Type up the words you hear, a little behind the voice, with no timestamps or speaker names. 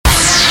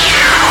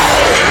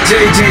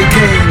JJ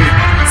Kane,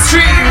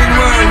 streaming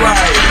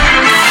worldwide.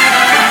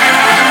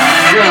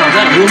 Well,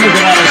 that woman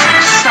got out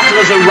as subtle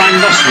as a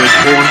rhinoceros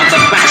horn at the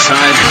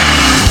backside.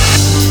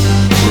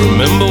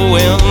 Remember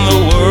when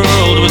the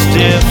world was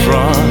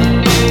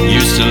different,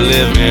 used to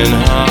live in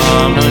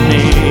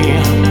harmony.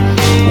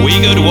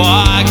 We could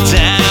walk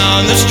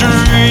down the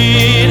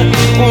street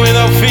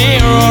without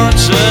fear or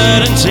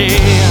uncertainty.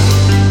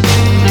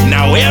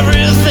 Now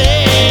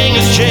everything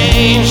has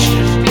changed.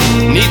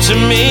 Need to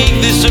make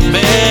this a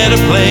better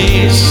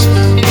place.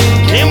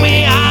 Can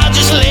we all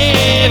just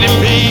live in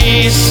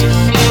peace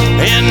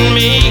and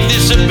make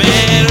this a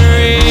better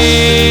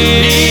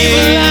age?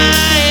 People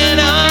lying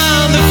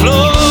on the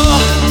floor,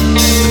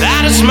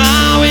 without a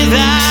smile,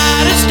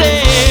 without a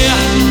stare.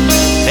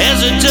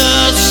 As the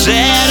dust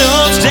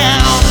settles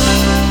down,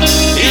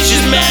 it's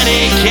just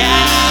manic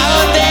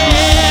out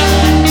there.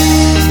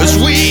 As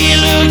we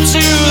look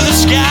to the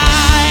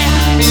sky,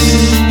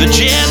 the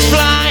jets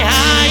fly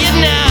high at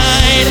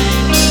night.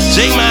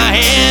 Take my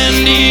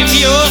hand if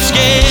you're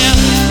scared,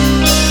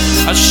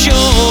 I'll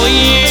show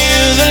you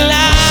the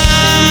light.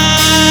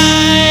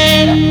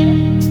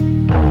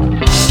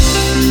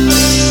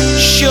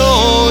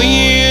 Show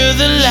you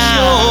the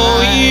light.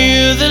 Show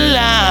you the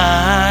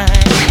light.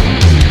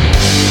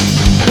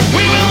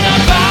 We will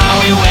not bow,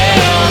 we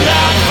will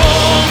not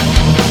fall,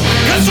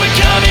 'cause we're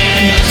coming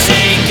and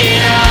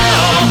taking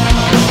all.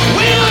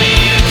 Will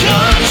you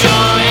come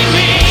join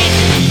me?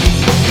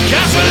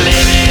 'Cause we're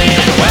living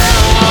in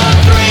World War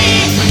III.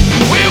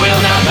 We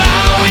will not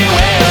bow, we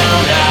will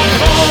not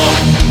fall.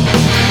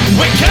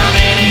 We're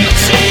coming and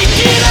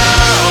taking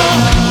all.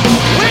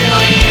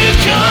 Will you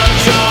come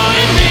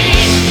join me?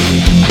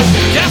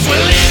 'Cause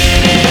we're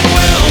living in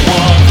World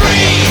War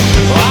III.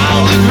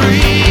 All the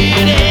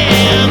greed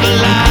and the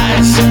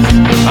lies,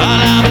 all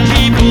our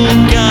people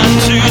gone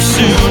too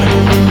soon.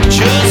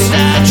 Just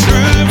our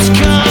troops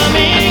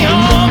coming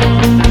home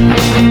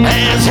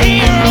as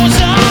heroes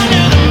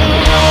under the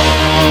moon.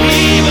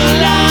 People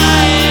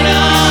lying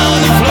on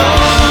the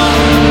floor,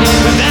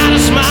 without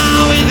a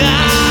smile,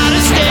 without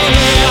a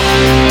stare.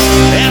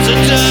 As the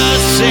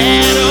dust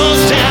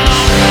settles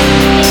down,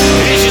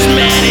 it's just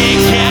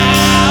manic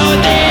out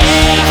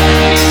there.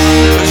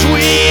 As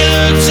we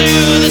look to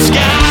the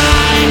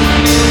sky,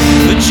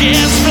 the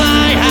jets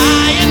fly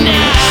high at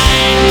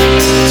night.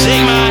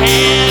 Take my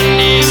hand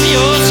if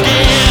you're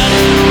scared,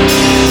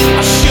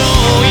 I'll show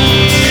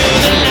you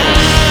the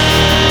light.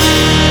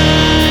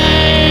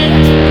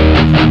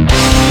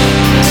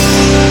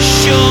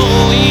 Show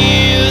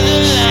you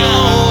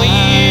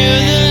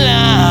the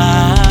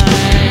light.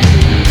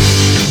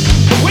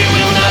 We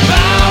will not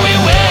bow, we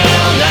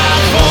will not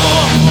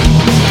fall,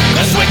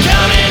 'cause we're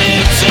coming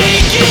and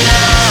taking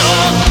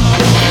all.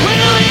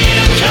 Will you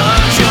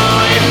come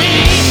join me?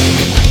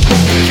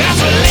 'Cause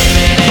we're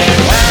living in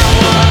World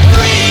War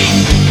III.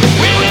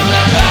 We will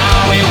not bow,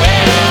 we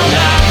will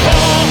not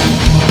fall,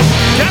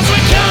 'cause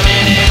we're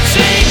coming and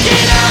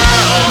taking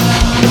all.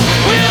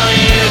 Will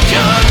you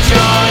come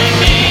join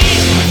me?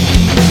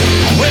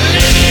 We're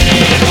living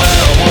in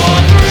World War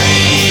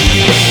III.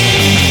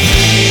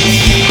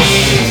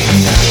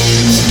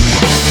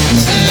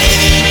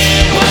 Living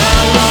in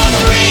World War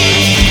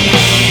III.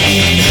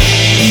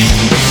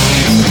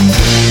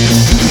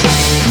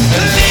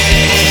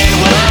 Living in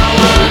World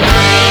War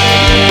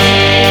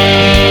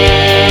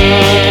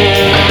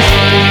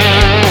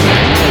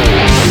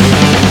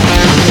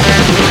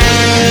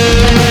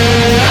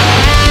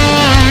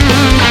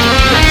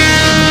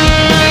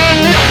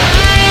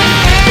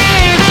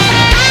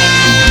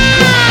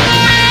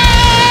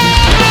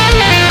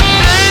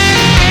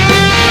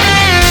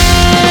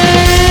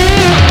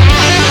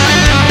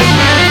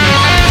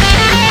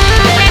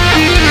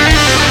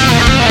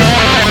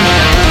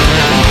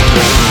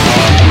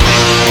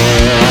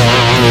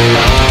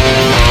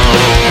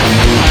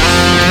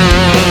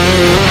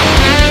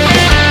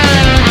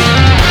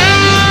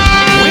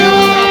We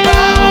will not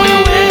bow, we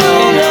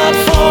will not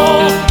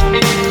fall.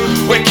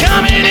 We're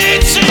coming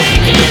and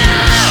taking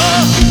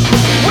all.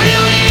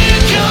 Will you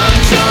come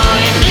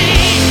join me?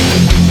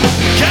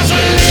 'Cause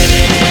we're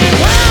living in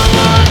World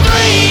War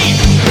III.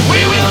 We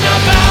will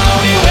not bow,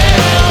 we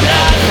will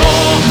not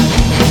fall.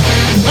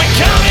 We're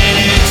coming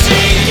and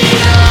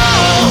taking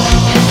all.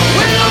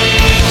 Will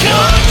you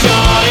come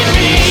join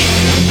me?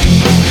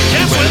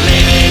 'Cause we're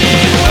living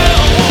in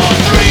World War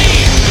III.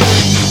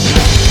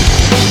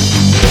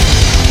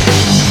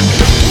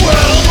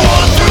 World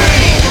War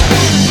III.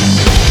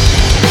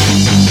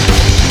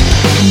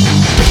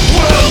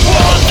 World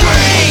War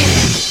III.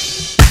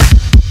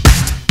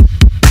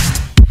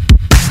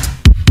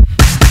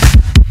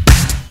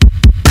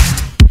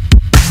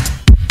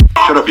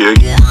 Shut up, you.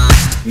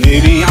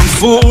 Maybe I'm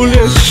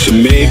foolish, or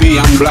maybe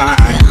I'm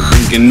blind,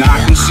 thinking I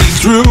can see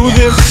through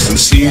this and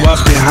see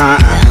what's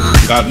behind.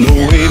 Got no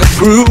way to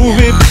prove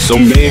it, so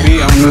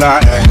maybe I'm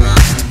lying.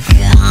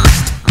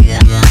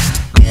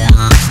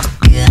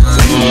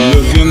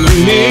 Look in the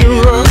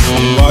mirror,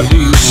 what do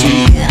you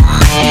see?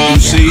 You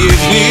see it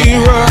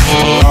clearer,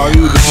 or are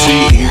you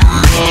deceived?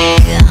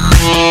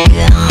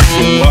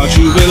 In what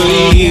you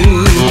believe,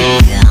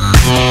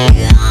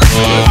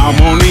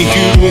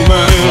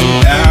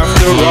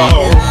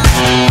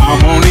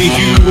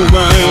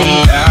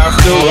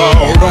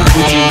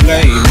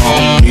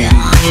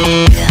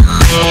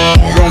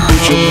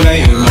 put your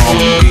blame on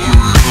me.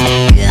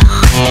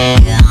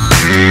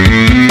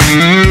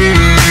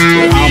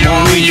 I'm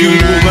only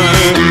human,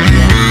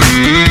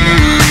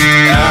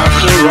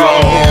 after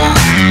all.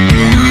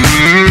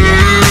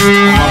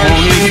 I'm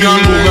only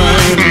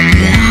human,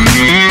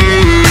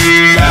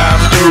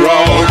 after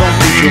all. Don't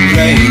put your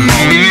blame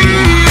on me.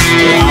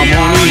 I'm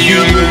only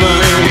human,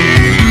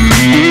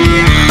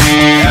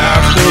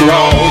 after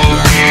all.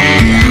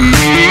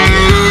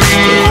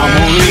 I'm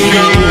only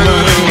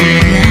human,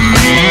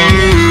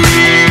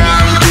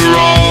 after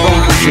all.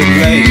 Don't put your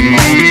blame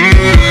on me.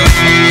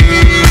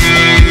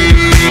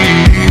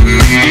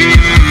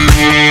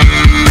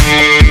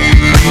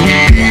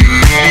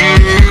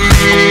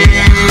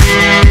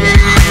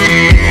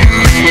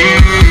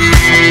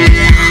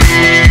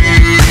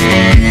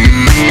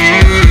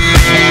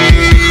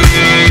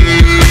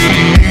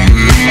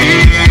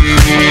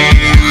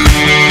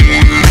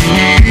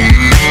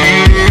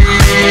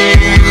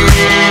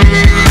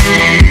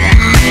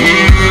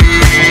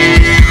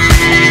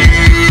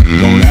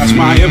 Don't ask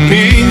my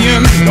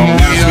opinion,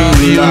 don't ask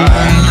me to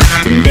lie.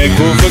 Beg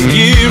for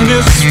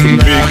forgiveness for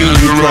making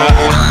you cry.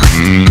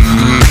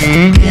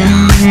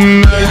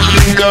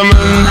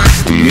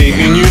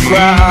 Making you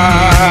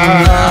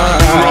cry.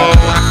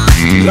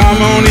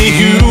 I'm only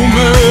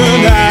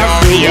human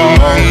after all.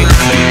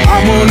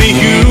 I'm only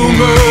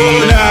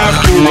human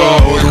after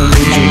all. Don't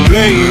put your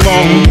blame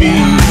on me.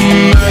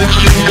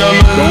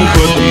 Don't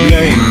put the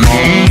blame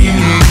on me.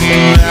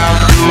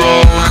 After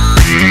all,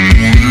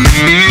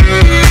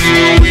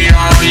 we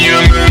are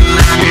human.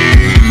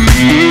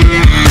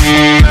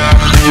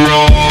 After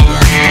all,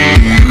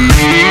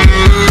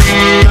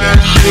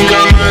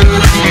 human.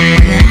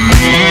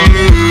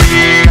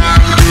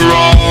 After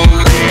all,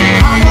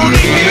 I'm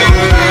only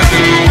human.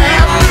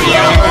 After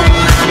all,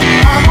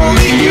 I'm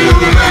only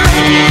human.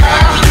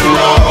 After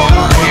all,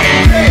 don't put the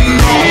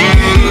blame on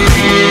me.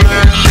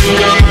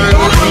 Don't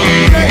put the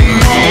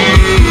blame on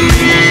me.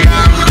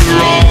 After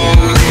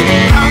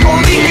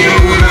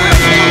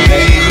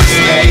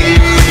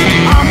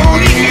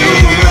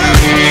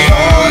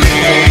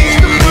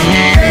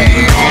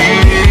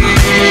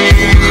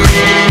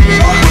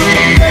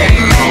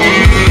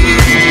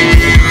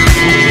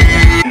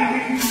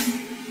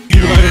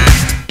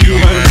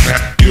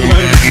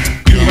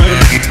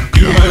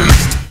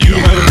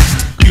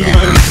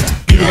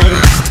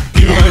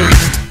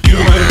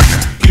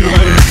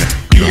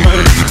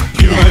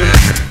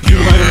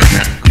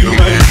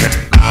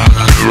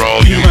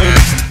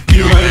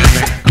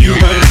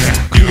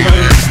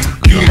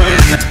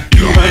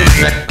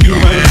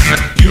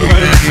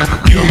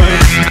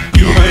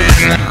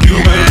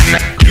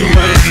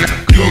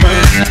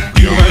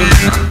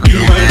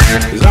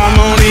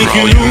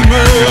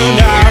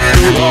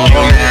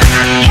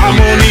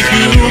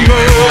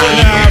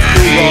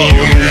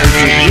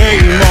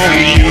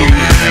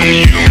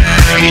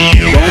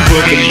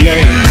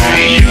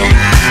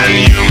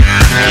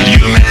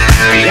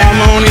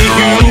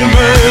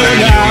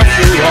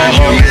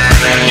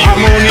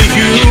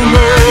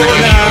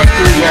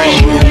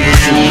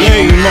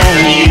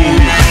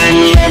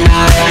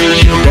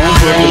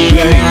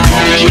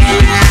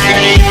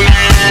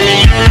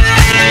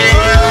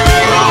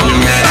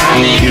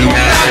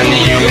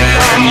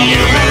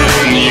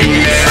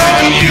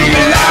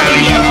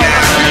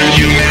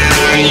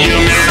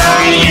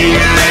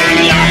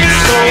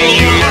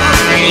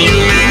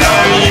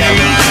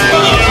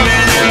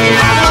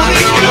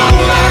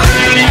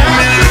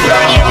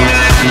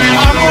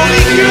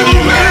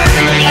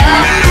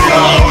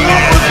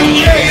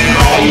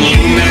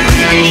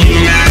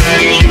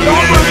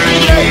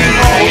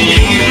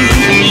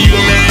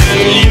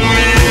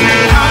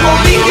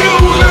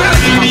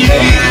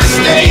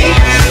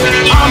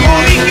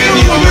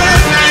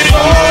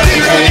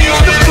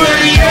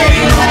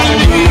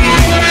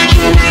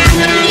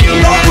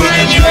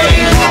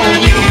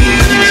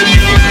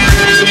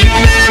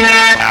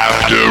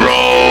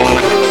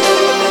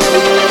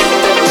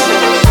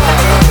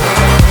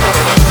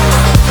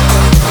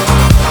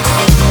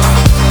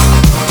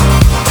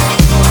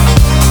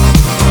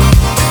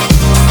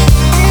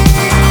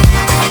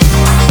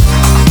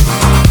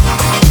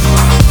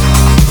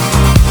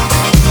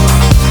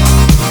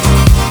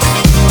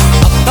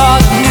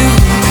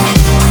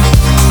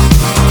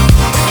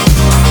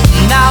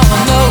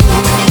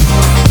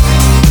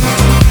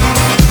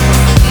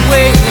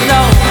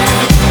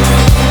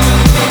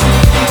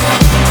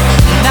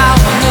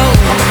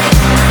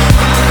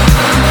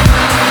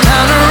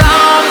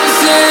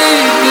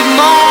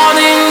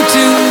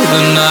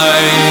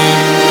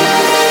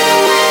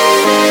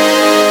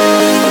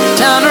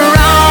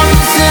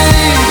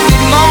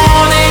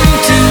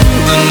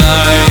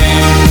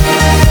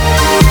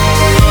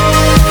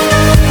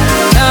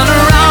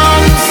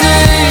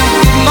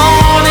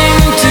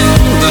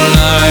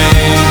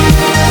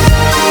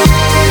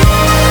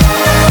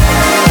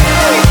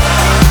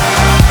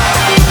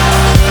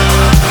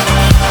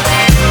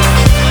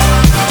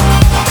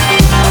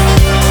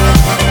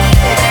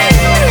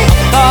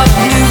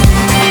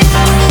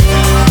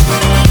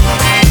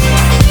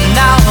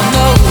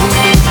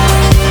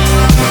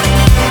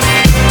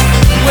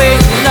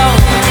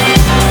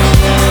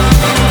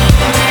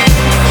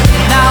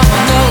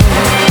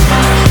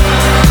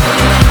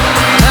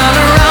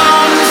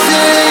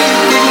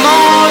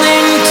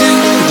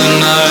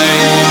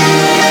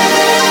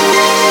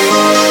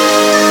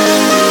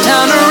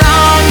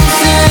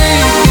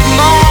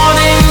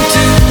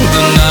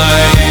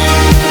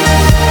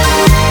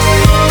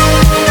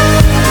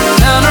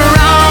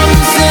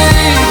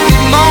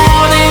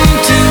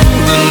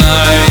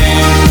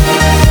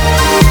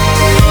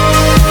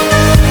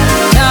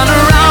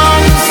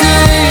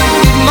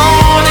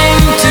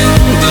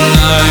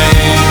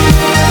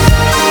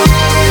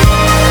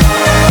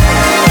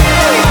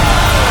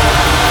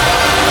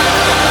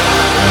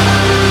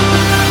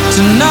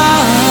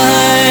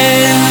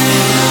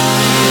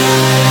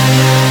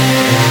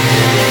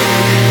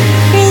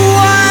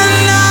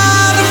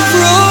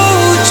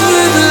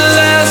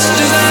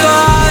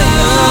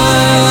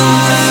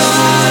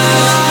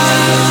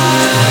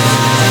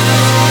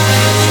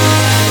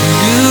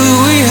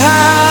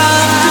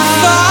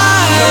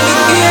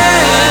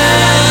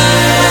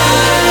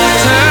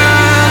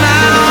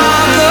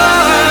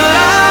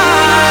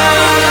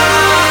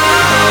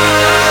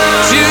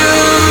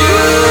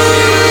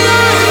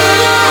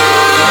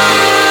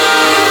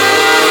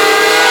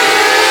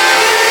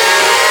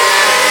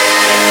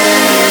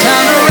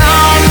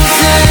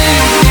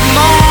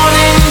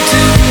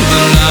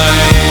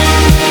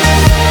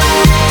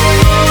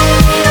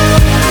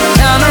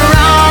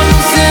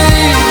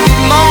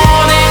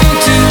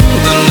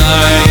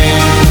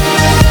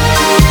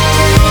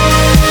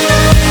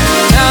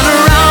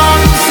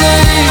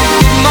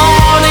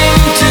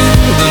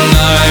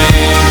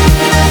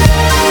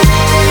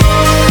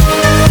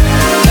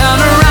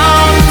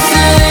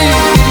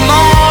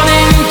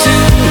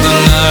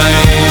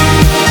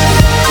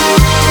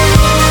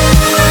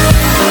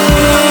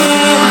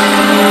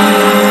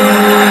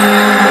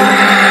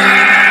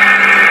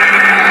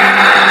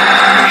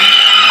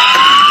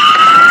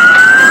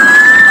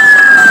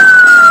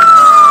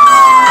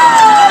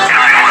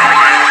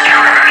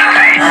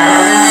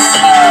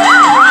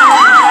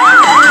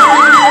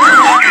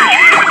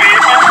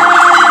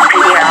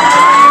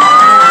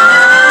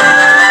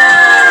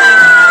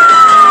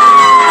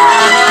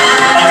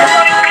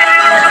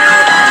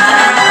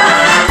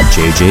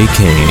DJ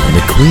Kane,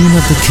 the queen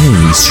of the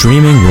kings,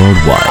 streaming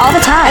worldwide. All the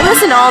time. I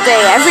listen all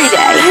day, every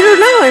day. I don't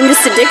know, I'm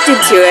just addicted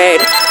to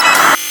it.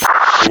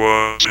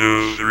 1,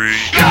 2,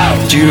 3,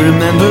 go! Do you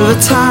remember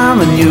the time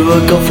when you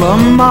would go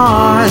from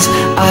Mars?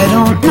 I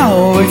don't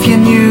know if you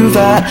knew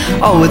that.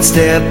 Oh, would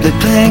stay up late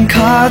playing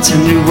cards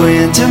and you were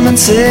into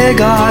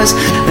cigars.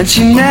 And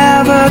she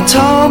never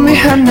told me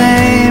her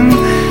name.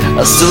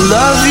 I still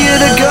love you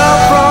to go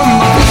from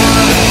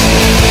Mars.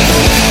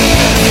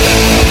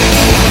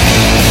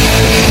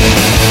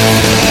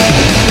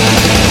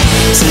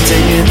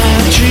 Sitting in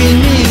our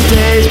dreamy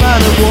days by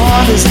the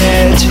water's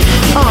edge,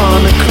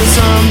 on a cool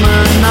summer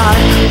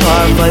night,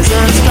 fireflies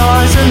and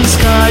stars in the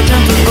sky,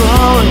 gentle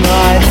glowing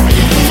light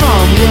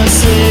from your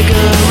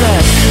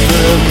cigarette.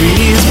 The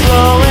breeze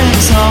blowing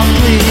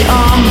softly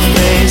on my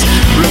face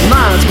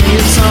reminds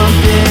me of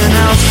something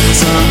else,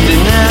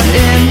 something that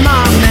in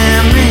my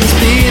memory's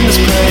been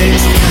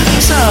misplaced.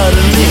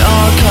 Suddenly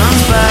all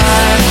comes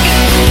back,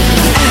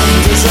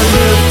 and as I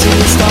look to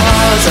the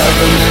stars, I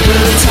remember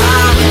the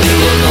time when you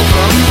woke up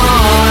from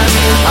Mars.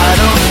 I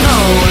don't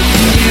know if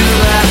you knew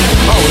that.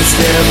 Always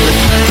there with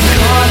playing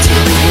cards,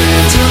 and we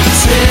went to the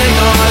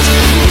cigars.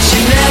 But she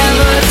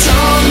never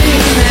told me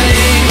her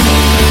name.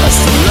 I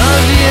still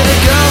love you to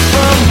go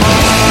from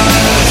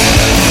Mars.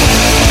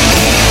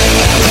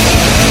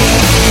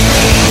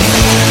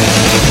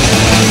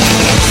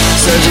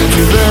 Searching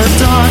through the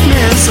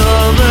darkness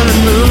over the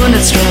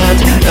moonlit strand,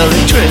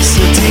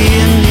 electricity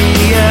in the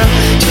air,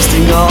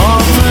 twisting all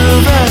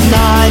through the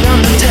night on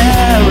the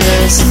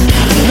terrace.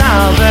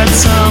 Now that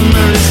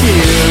summer is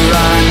here,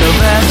 I know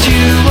that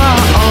you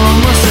are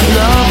almost in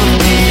love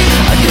with me.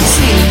 I can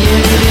see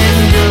it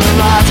in your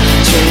eyes,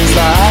 strange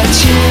light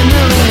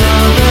shimmering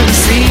over the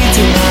sea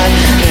tonight,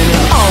 and it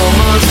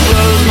almost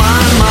blows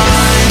my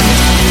mind.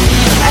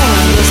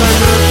 And as I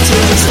look to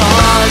the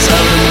stars, I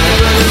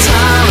remember the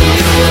time when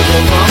you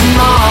were from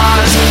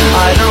Mars.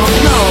 I don't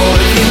know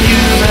if you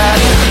knew that.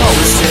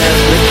 Always there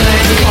with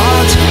playing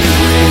cards, we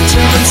were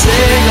into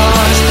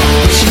cigars.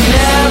 But she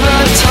never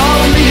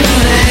told me her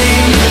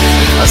name.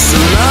 I still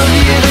love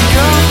you to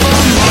go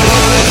from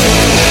Mars.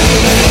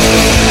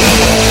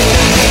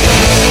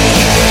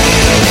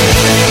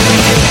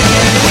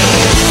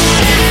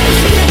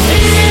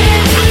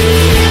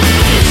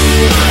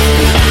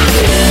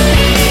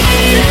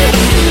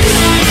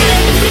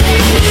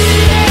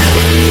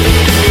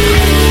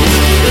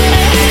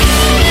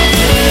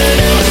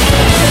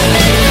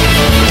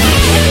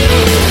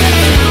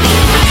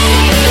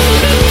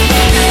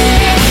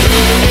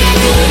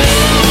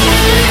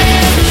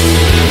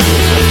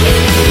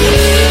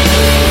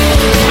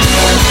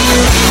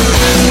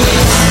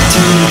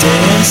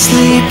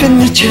 Asleep in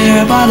the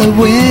chair by the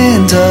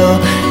window,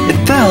 it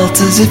felt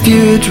as if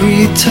you'd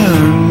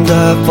returned.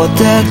 I thought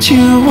that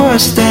you were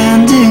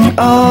standing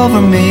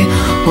over me.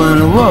 When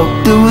I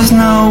woke there was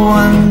no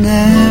one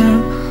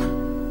there.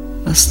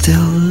 I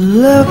still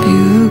love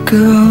you,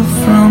 girl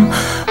from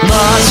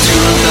Mars. Do you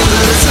remember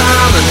the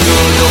time when you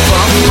go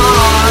from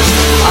Mars?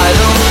 I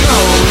don't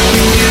know if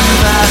you knew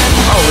that.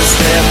 Always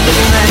there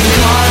playing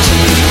cards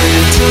and we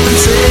were doing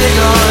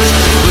cigars,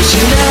 but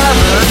she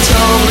never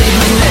told me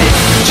her name.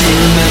 Do you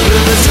remember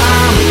the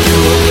time when you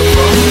woke up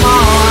from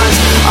Mars?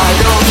 I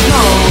don't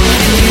know if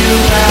you knew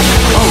that.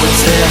 Always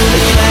there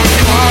playing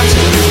cards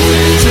and we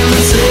were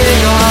doing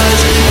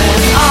cigars,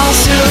 and I'll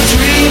still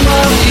dream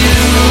of you.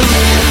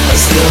 I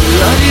still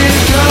love you,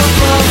 girl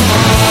from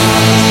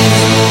Mars.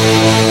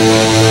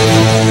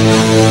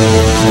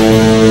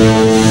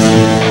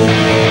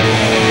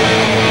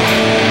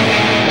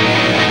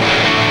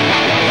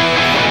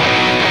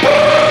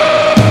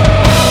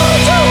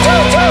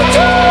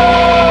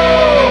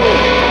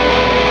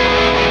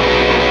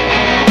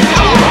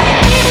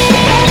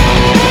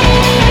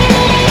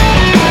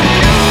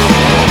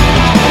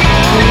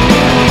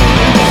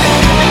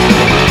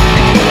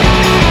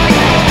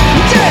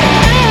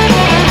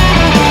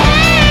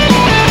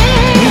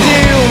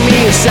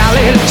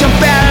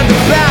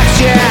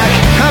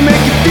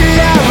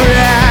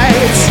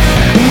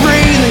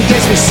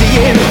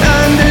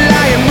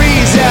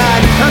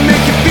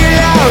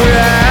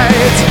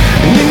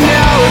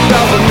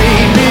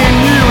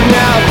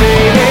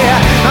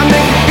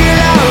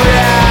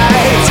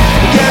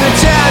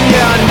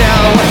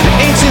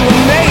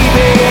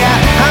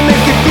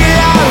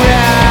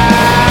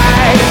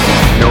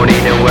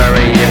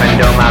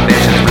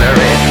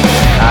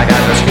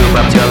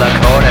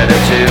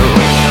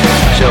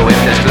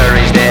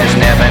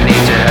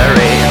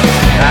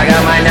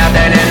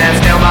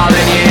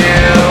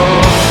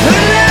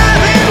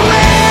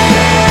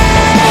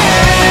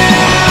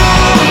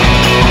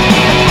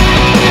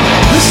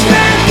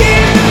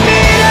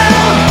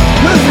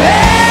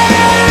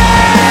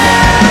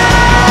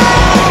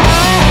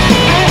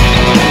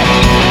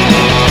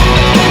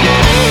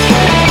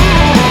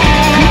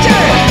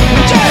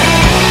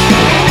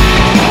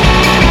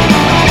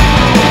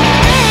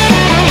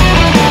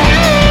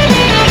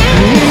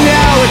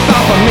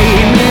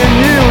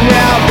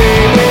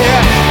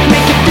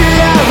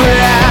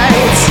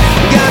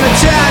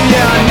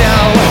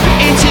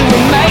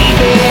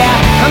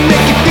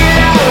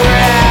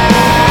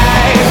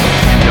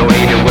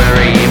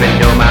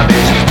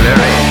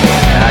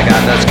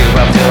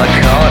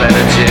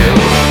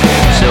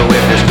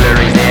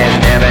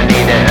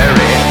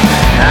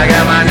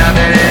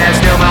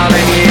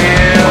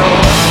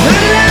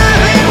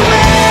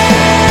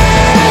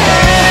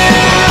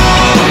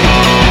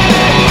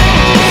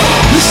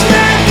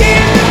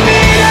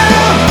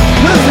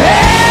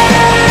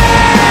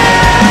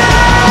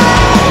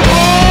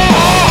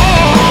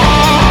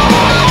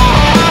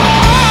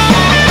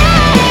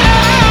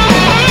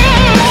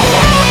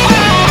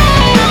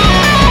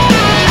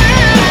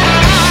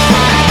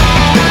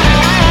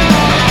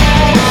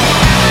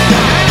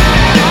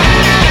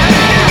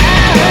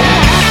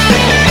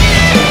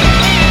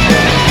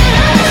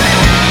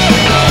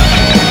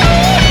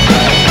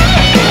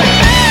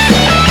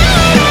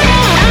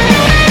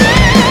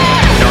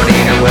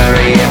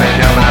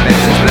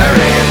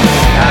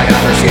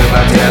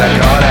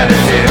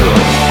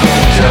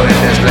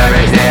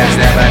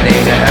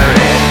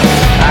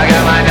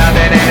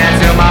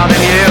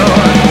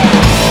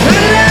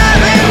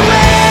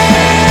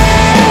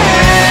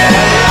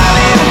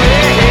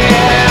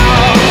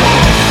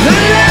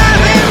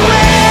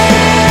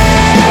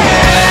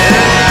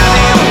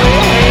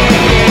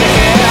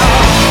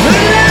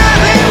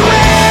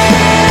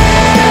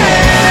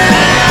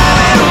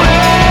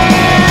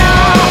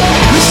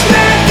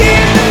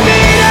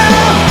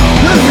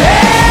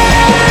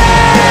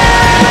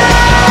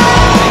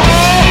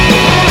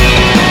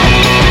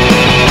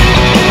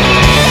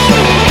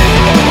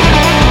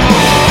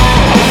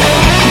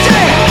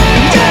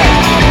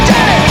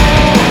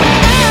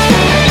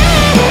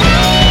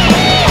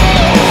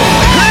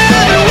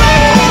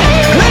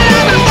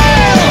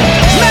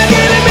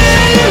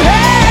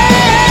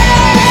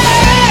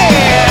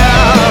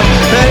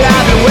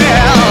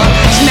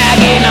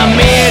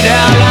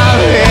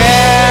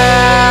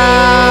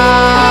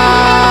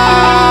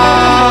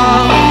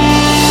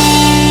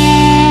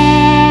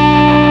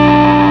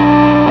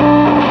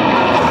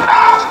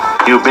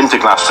 You've been to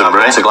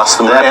Glastonbury.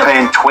 They're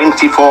paying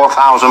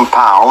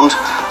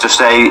 £24,000 to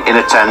stay in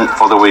a tent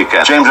for the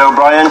weekend. James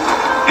O'Brien,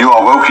 you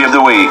are Wokey of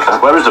the Week.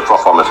 Where is the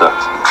profometer?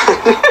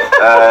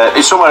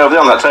 It's somewhere over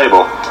there on that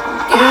table.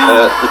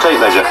 The tape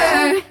measure.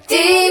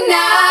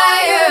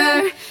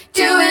 Denier,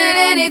 doing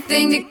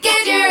anything to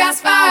get your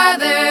ass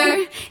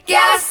farther.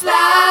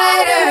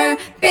 Gaslighter,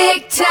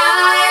 big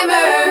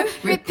timer,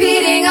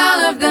 repeating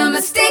all of the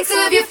mistakes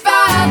of your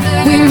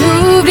father. We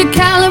moved to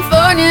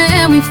California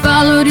and we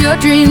followed your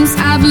dreams.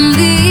 I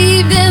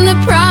believed in the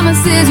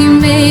promises you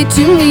made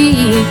to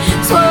me.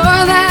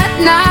 Swore that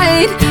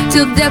night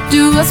till death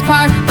do us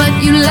part, but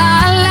you lied.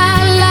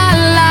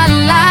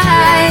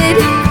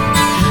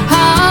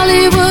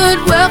 Hollywood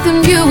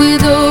welcomed you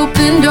with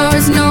open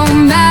doors. No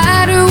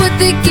matter what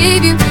they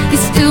gave you, you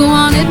still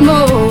wanted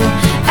more.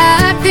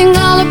 Acting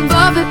all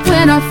above it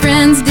when our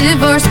friends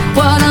divorced.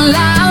 What a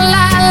lie.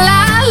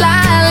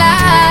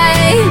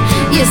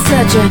 You're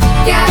such a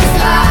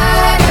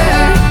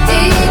gaslighter,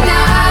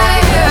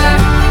 denier,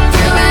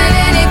 doing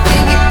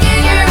anything to get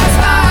your ass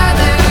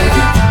farther.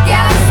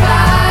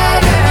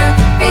 Gaslighter,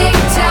 big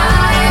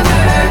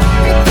timer,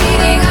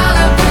 repeating all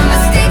of the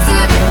mistakes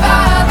of your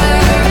father.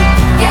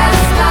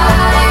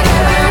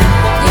 Gaslighter,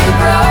 you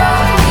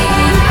broke me.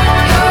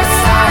 You're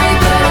sorry,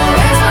 but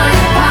where's my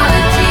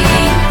apology?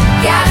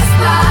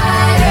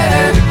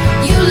 Gaslighter,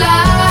 you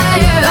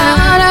liar.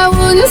 Thought I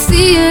wouldn't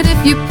see it if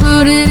you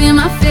put it in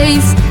my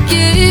face.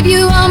 Give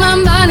you all my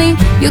money,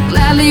 you'll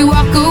gladly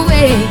walk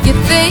away. You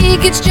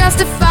think it's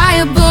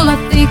justifiable, I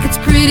think it's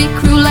pretty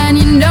cruel. And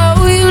you know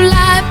you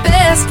lie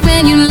best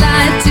when you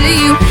lie to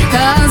you.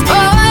 Cause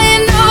boy,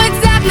 you know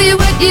exactly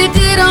what you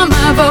did on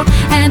my vote.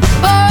 And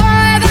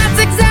boy, that's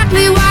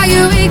exactly why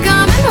you ain't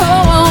coming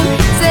home.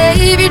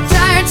 Save your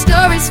tired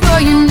stories for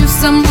you knew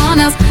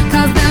someone else.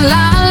 Cause they're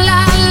lies.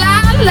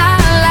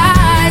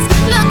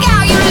 Look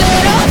out, you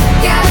little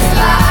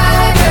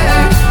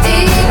gaslighter,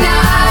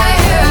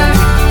 denier,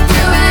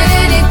 doing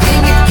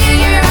anything to get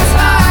your ass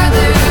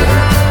farther.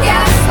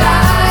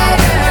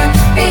 Gaslighter,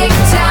 big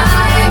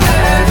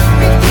timer,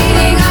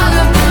 repeating all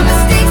of the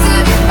mistakes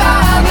of your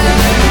father.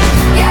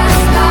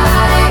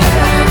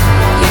 Gaslighter,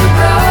 you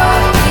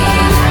broke me.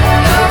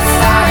 You're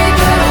sorry,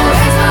 but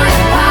where's my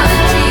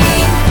apology?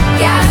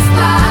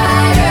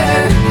 Gaslighter,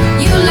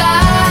 you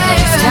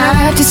liar.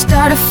 Tried to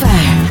start a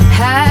fire,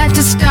 had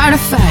to start a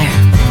fire.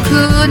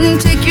 Couldn't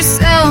take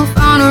yourself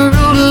on a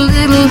road a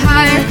little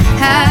higher.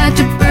 Had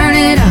to burn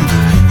it up,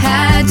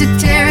 had to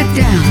tear it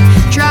down.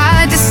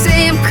 Tried to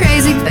say I'm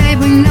crazy, babe,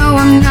 we know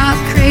I'm not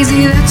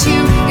crazy. That's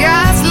you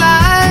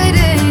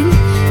gaslighting,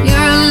 you're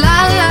a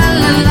liar.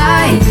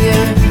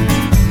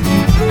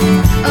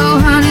 Oh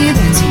honey,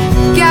 that's you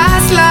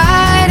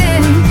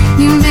gaslighting.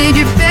 You made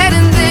your bed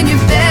and then your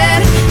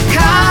bed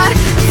caught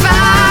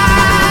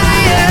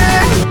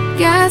fire.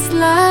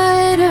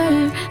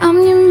 Gaslighter,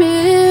 I'm your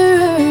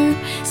mirror,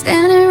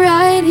 standing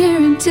right here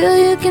until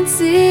you can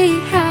see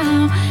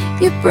how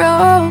you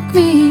broke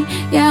me.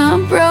 Yeah,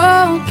 I'm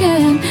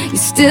broken. You're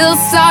still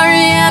sorry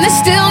and there's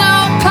still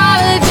no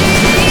apology.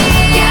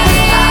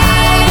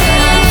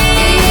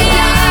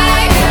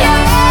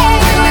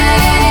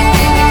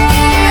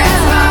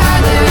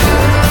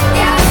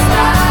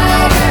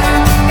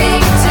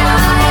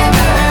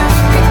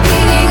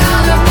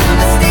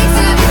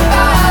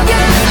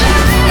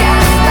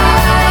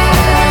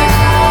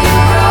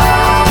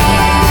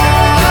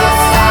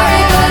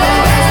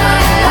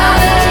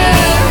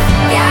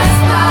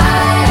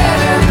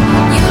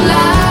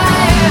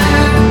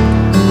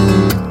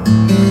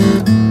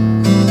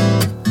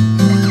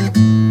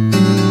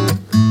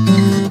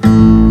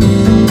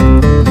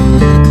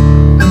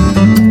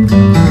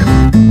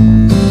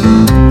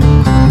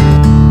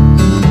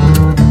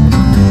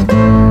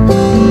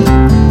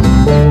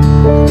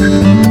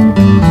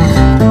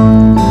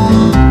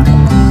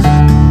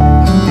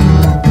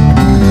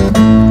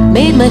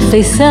 My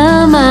face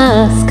a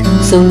mask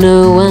so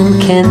no one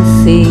can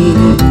see.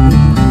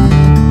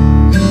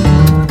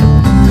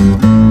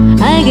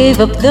 I gave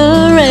up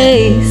the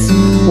race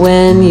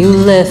when you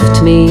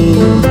left me.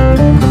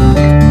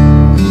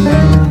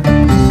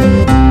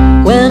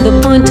 When the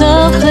point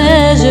of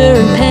pleasure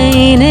and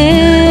pain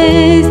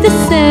is the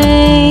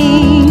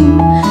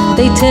same,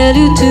 they tell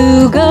you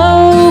to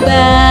go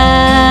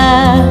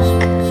back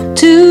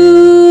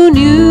to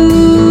new.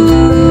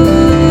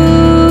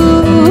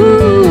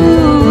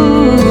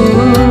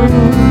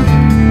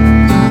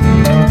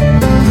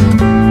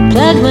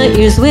 Plug my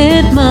ears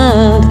with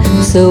mud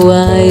so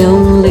I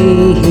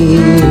only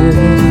hear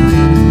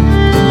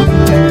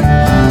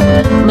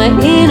my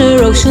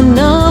inner ocean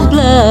of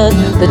blood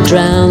that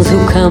drowns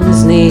who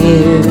comes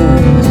near.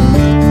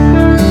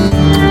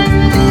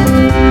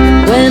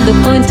 When the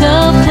point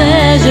of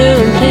pleasure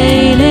and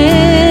pain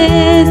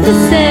is the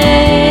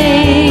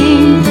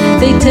same,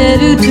 they tell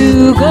you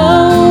to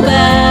go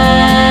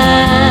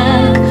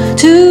back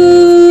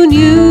to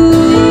new.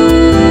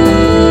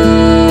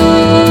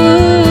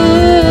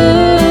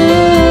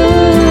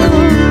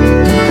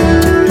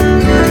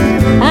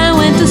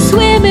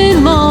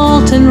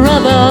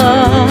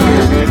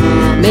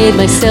 made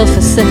myself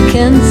a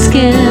second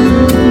skin.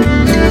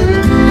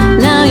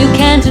 Now you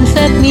can't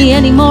infect me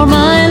anymore,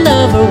 my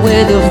lover,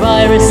 with your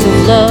virus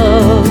of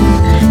love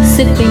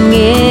sipping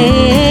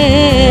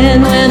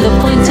in. When the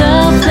point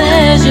of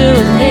pleasure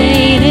and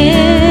pain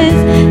is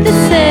the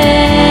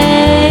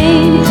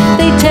same,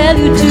 they tell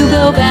you to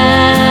go back.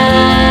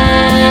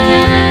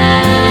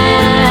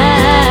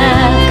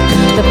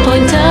 The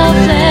point of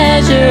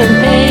pleasure and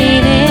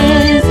pain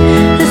is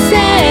the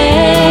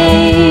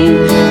same,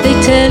 they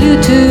tell you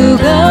to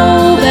go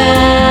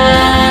back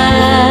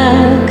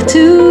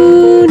to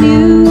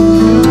new,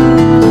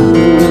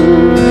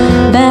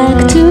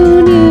 back to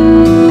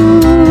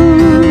new,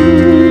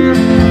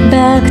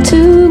 back to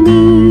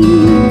me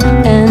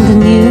and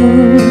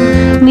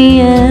new, me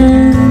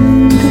and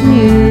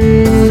new.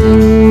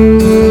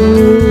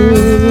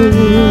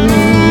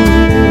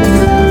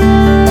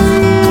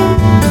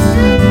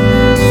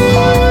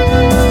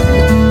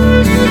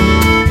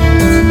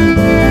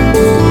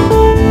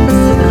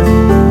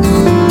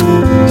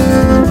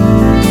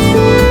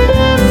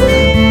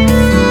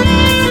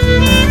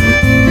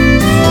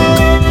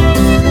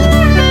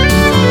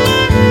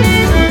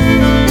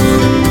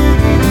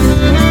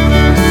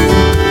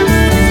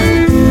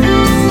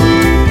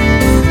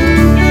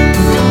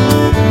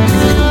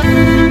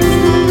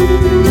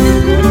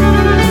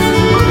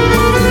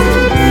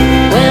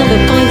 Well, the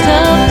point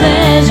of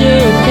pleasure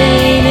and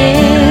pain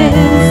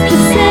is the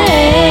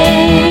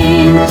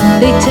same.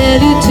 They tell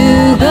you to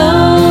go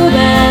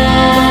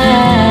back,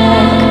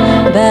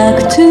 back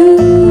to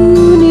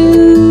new.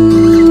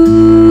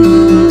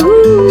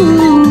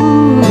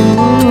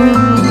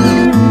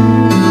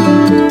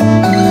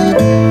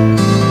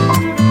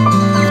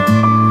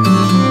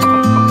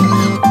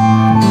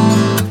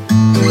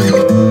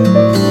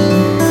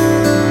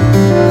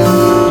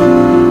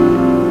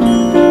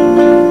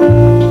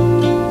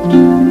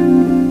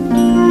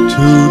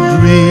 To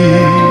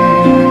dream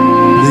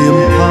the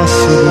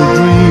impossible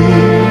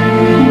dream,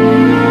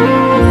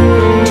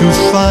 to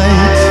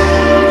fight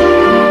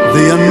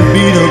the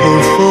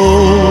unbeatable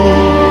foe,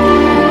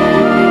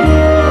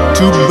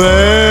 to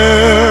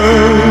bear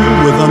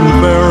with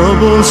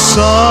unbearable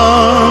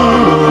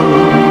sorrow,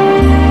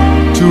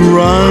 to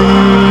run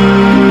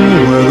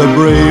where the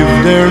brave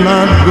dare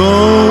not go,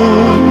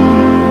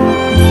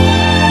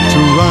 to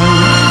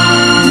right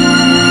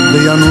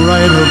the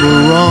unrightable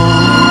wrong,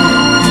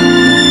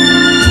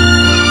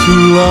 to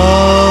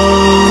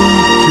love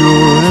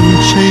pure and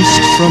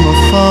chaste from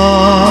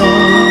afar,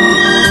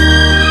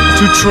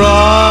 to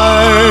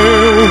try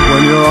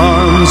when your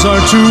arms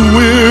are too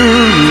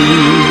weary,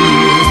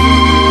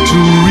 to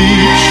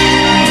reach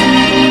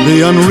the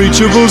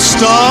unreachable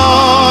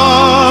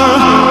star.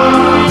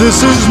 This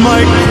is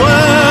my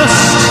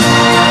quest,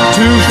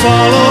 to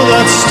follow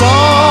that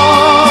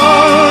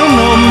star,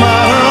 no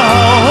matter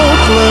how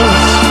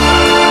hopeless,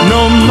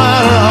 no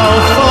matter how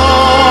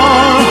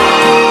far,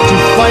 to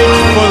fight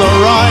for the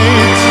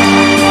right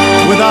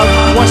without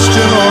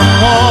question or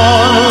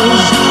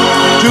pause,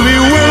 to be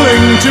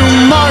willing to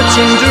march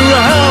into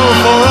hell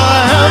for a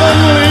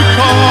heavenly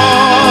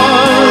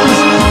cause.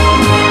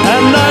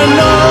 And I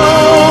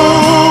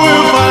know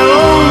if I'll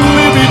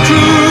only be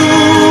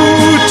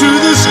true to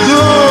this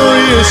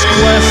glorious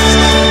quest,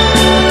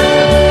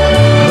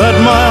 that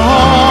my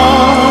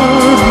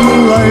heart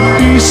will lie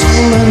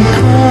peaceful and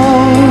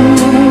calm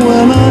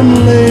when I'm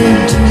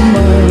laid to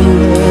my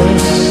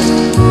rest.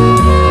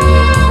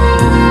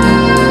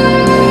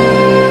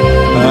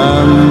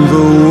 And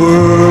the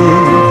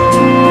world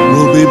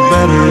will be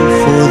better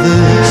for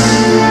this,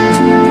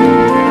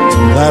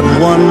 that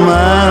one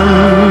man,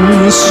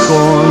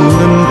 scorned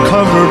and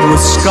covered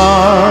with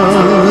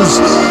scars,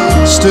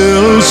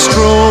 still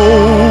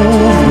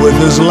strove with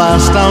his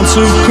last ounce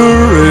of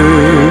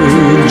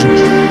courage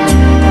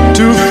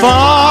to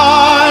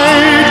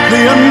fight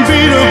the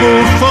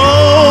unbeatable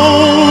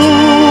foe,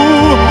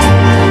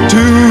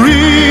 to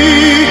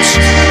reach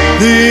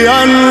the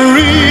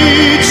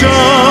unreachable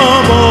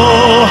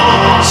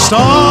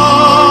star.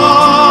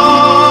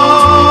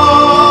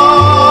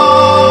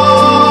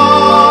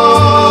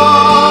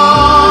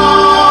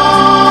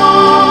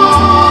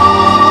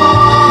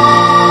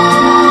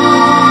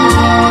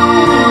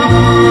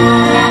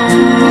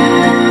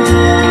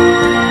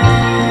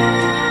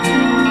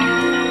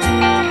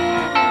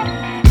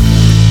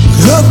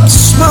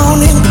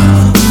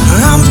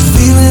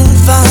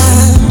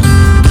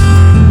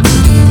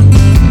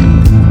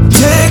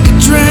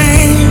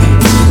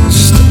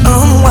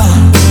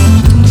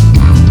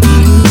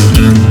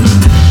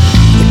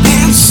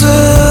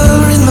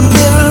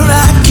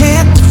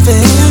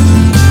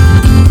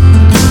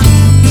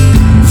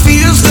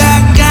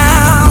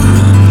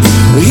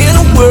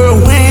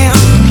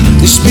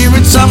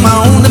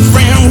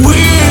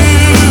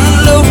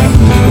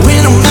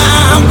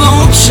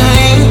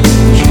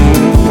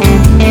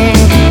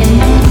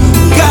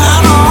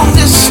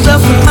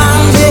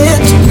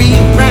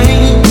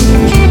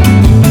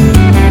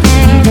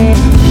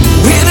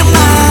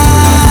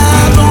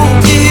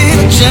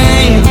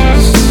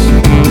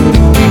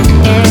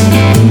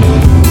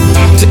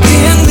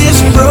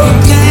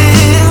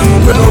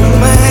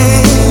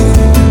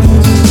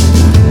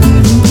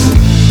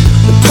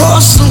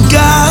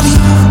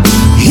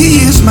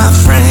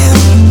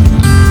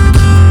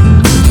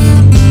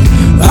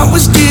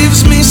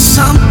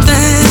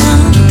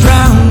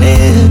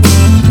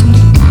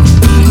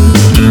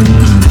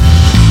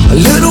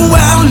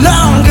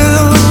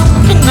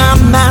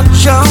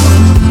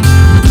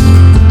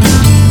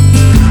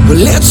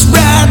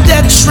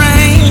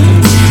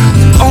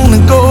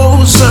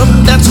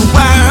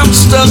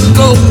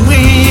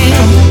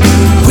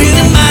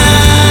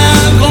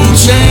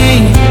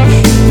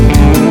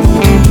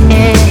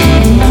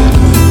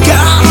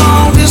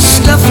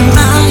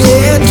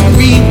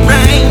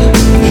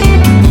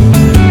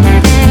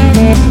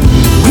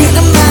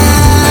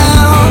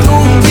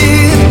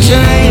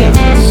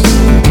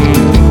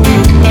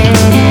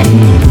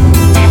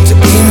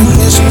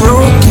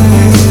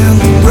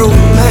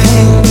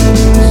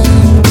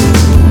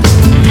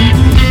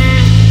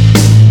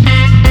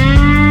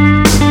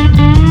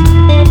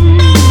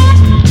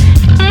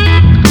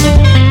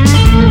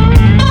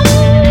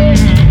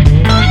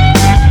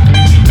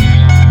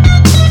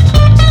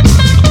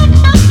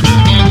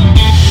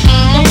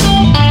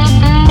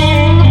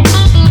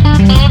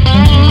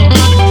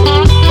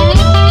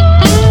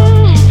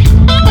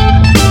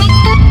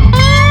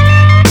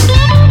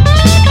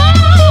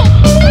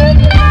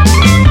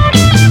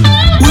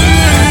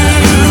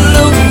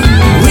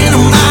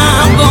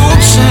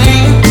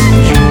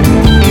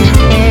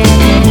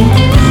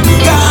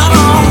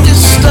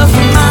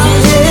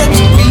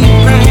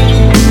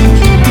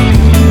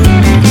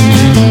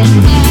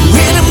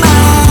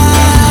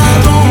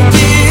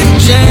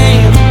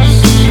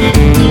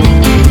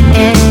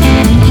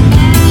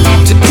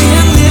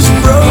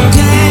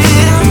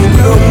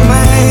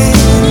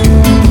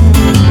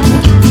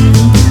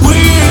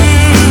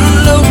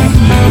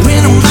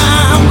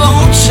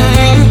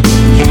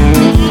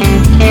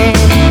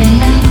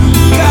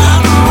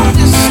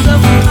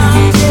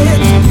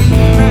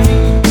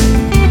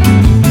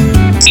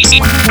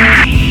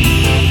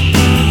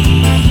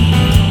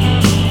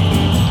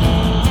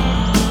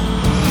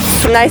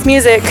 Nice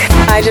music.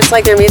 I just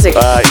like their music.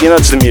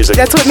 It's the music.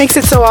 That's what makes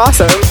it so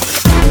awesome.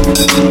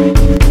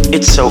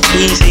 It's so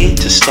easy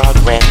to start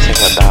ranting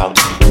about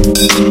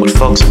what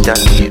folks have done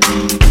to you.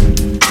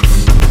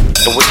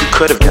 And what you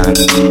could have done,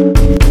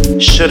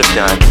 should have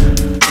done,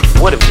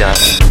 would have done.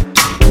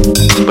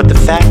 But the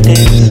fact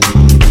is,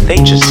 they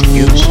just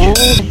used you.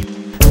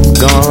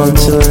 Gone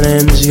to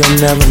limbs you'll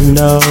never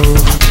know,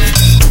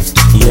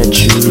 yet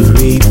you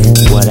reap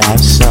what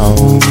I've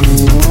sown.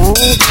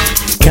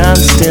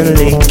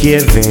 Constantly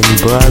giving,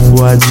 but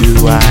what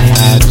do I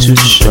have to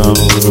show?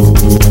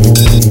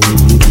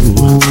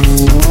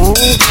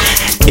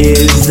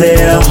 Is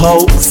there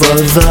hope for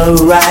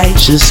the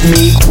righteous?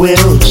 Meek,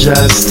 will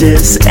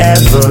justice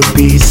ever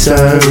be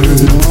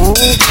served?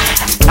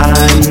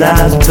 I'm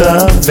not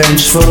the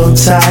vengeful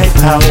type,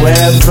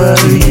 however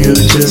you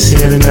just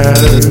hit a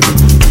nerve.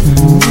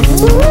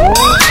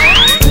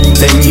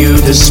 Then you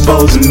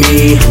dispose of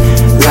me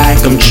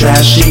like I'm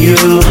trash to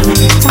you.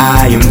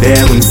 I am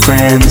there when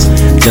friends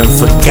done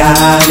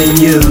forgotten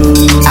you.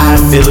 I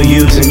feel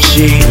used and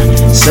cheap,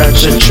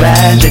 such a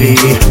tragedy.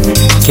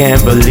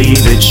 Can't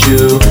believe that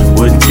you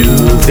would do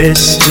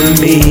this to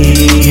me.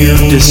 You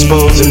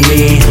dispose of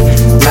me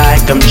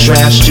like I'm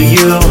trash to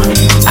you.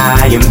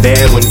 I am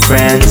there when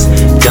friends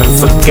done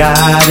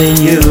forgotten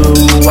you.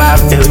 I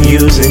feel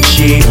used and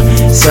cheap,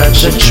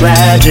 such a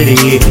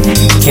tragedy.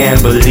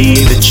 Can't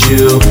believe that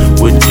you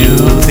would do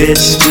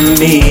this to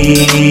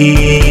me.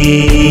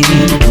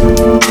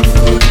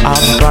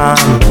 Our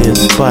bond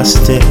is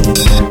busted.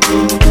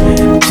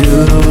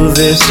 Do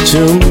this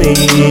to me.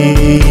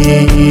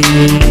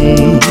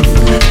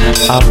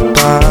 Our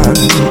bond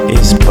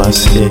is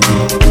busted.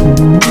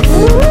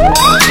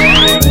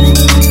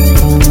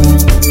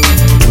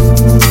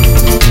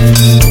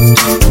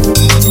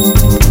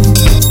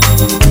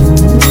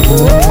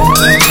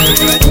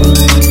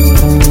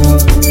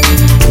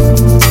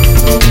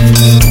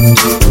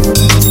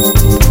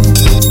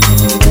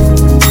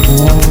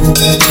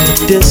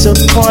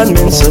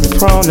 Disappointments are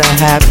prone to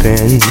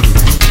happen,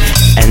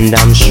 and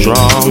I'm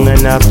strong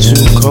enough to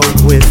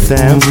cope with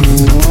them.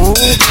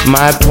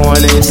 My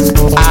point is,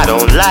 I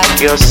don't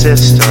like your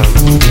system.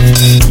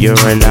 You're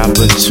an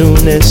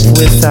opportunist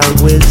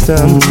without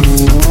wisdom.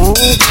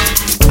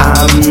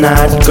 I'm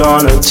not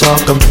gonna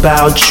talk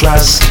about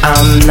trust.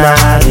 I'm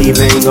not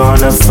even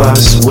gonna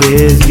fuss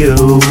with you.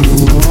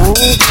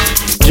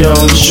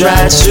 Don't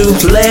try to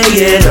play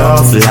it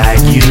off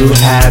like you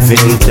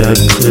haven't a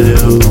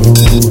clue.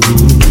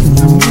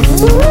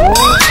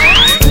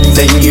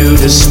 Then you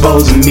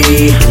dispose of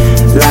me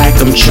like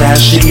I'm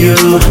trash to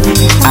you.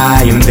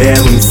 I am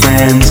there when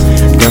friends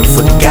done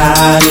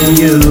forgotten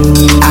you.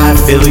 I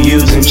feel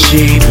used and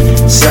cheap,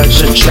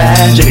 such a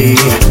tragedy.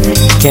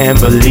 Can't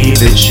believe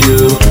that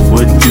you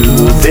would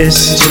do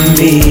this to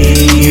me.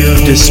 You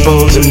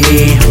dispose of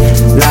me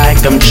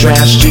like I'm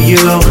trash to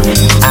you.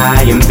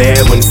 I am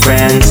there when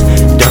friends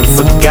done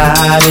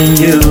forgotten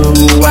you.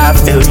 I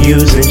feel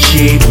used and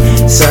cheap,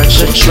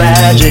 such a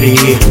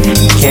tragedy.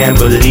 Can't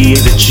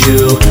believe that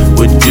you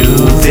would do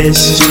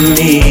this to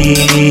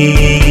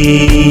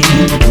me.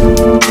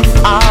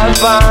 Our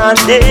bond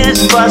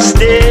is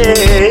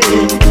busted.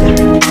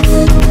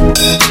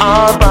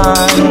 Our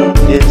bond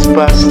is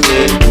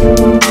busted.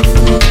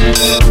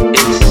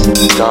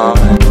 It's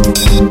gone.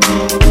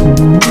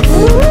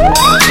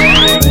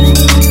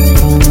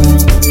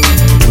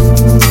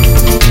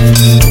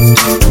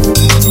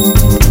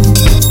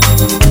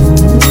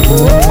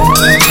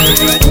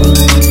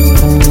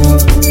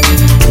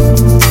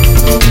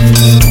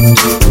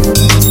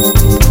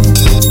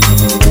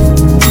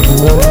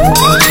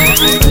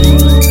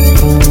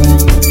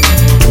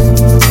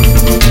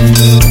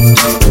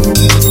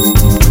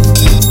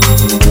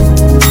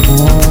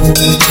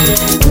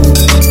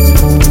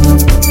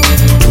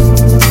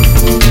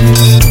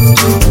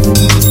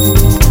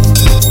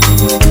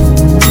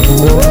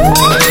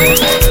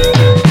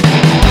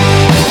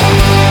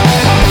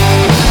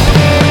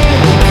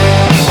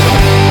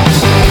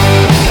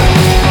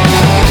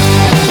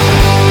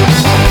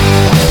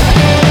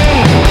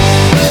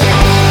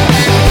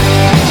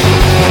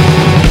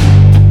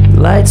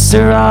 Lights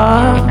are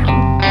off,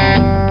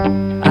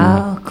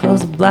 I'll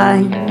close the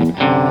blind,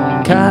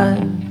 'cause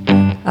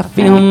I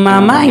feel my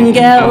mind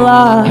get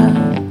lost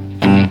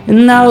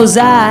in those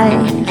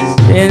eyes,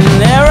 in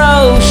their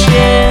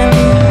ocean.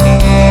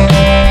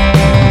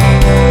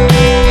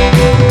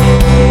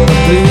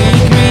 Blue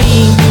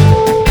green,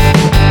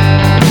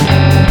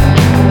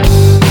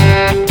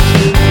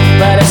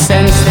 but I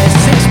sense this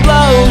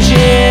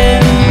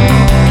explosion,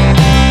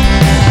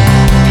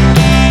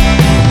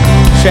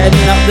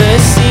 treading up the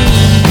sea.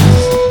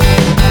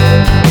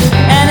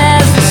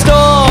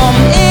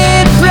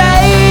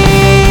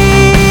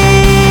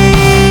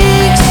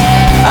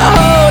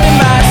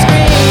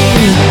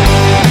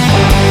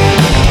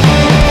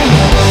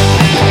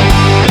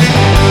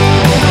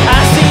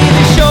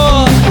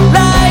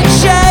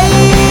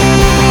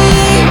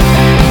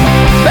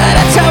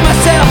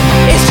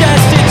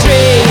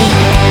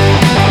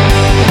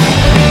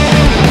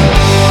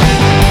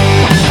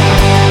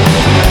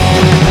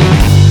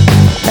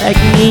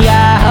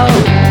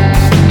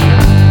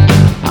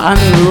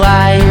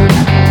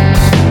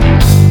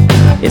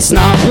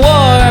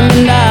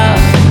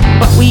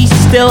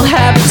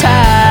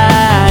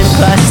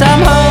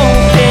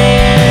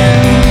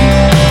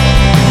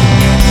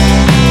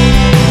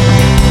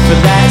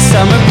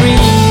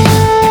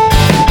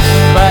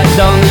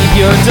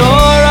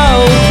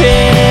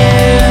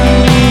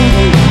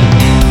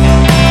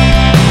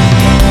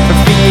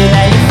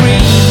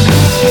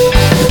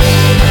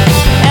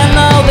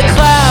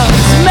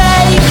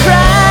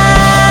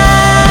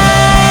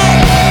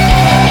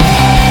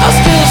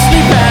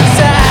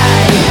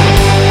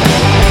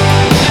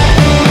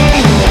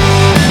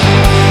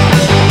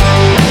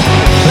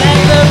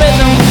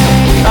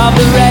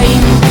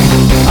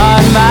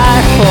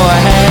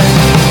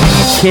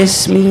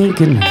 kiss me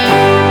goodnight.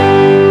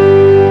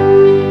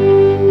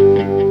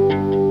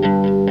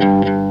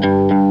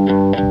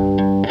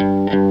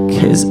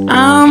 Cause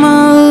I'm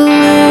a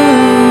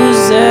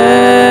loser.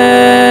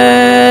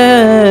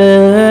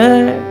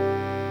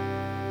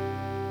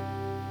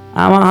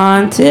 I'm a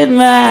haunted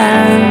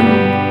man.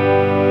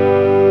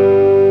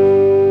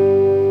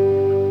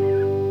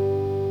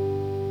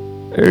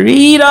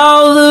 Read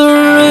all the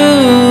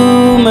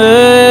rumors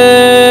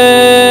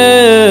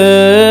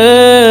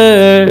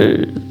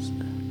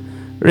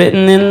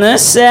written in the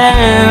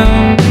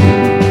sand.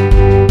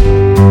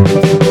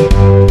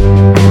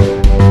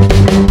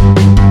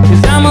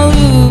 Cause I'm a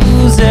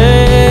loser.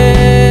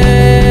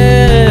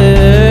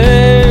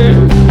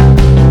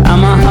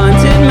 I'm a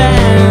haunted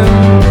man.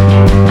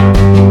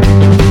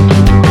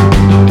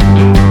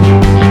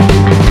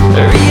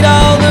 Read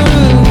all the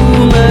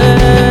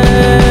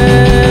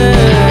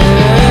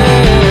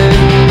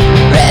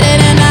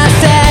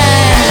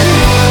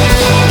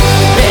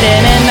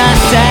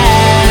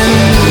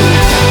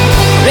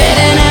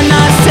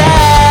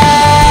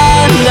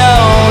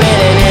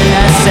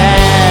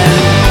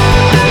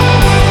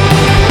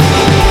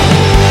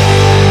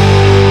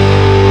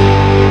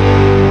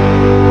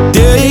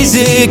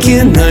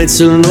Aching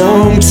nights are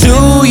long,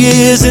 2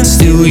 years and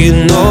still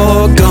you're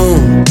not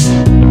gone.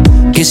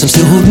 Guess I'm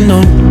still holding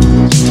on.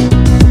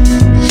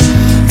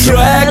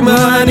 Drag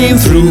my name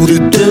through the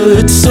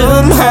dirt,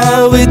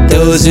 somehow it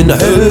doesn't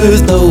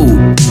hurt though.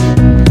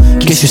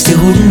 Guess you're still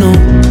holding on.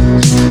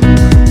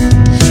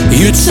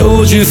 You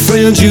told your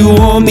friends you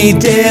want me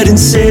dead and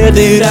said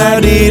that I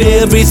did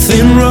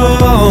everything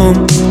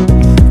wrong.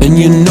 And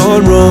you're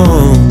not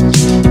wrong.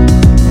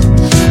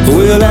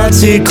 Well, I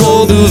take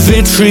all the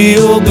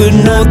vitriol, but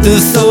not the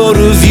thought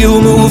of you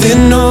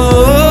moving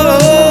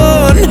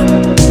on.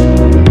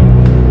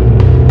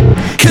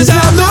 Cause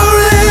I'm not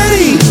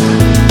ready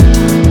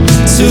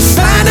to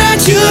find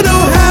out you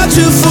know how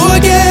to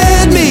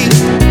forget me.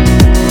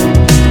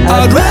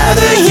 I'd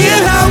rather hear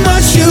how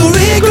much you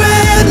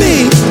regret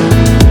me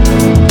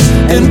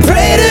and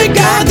pray to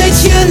God that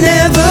you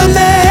never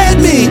met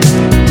me,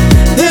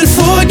 then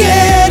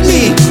forget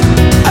me.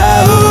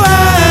 Oh,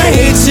 I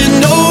hate to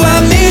know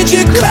I made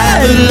you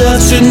cry, but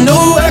love to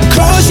know I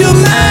crossed your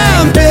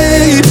mind,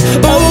 babe.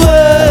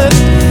 Oh,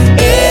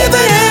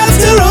 even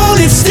after all,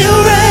 it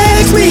still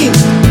wrecks me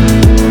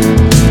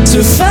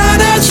to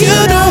find out you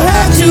know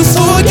how to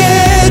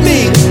forget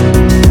me.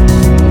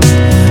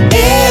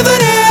 Even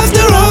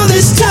after all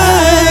this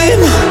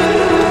time,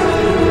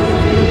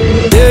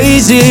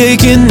 days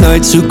aching,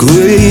 nights are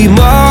grey,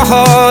 my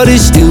heart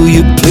is still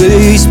your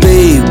place,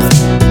 babe.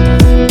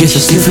 Guess I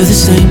still feel the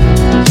same.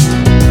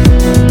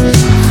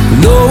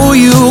 No,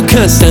 you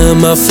can't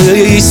stand my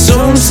face,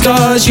 some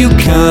scars you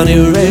can't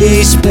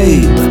erase,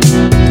 babe.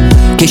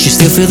 Guess you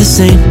still feel the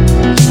same.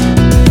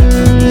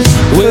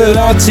 Well,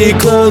 I'll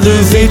take all the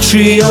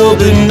vitriol,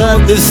 but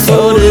not the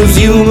thought of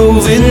you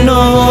moving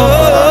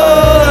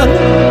on.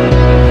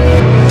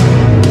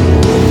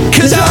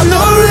 Cause I'm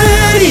not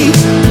ready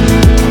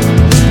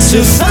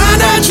to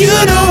find out you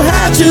know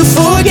how to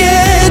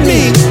forget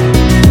me.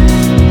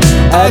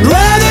 I'd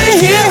rather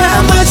hear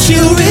how much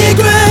you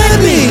regret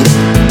me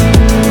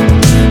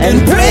and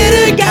pray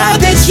to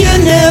God that you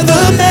never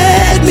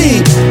met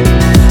me,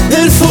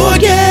 then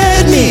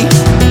forget me.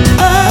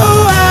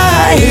 Oh,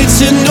 I hate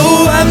to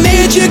know I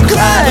made you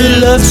cry,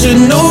 love to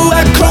know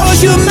I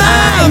crossed your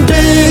mind,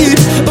 babe.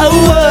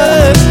 Oh,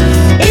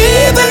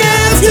 even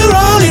after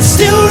all, it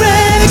still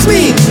wrecks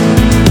me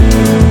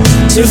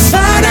to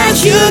find out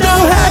you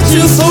know how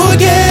to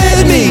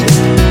forget me.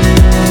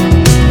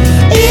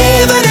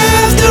 Even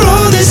after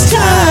all this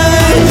time,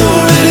 I'm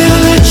not ready to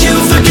let you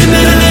forgive me,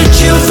 to let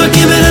you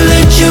forgive me, to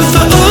let you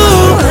for.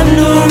 Oh, I'm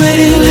not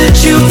ready to let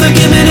you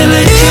forgive me, to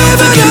let you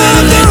forgive me,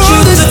 to let you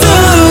for.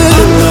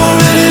 I'm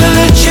not ready to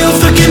let you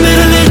forgive me,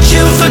 to let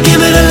you forgive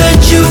me, to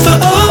let you for.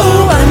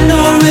 Oh, I'm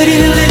not ready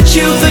to let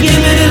you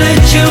forgive me, to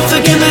let you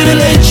forgive me, to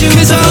let you.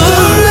 Cause I'm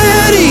not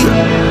ready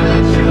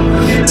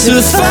to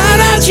find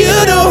out you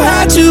know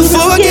how to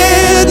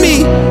forget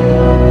me.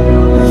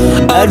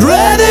 I'd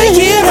rather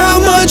hear how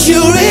much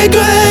you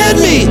regret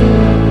me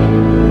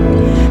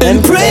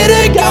and pray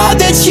to God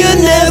that you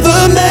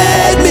never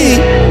met me,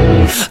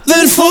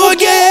 then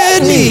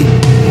forget me.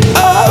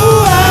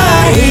 Oh,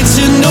 I hate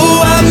to know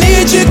I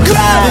made you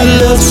cry,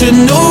 love to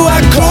know I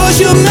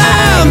crossed your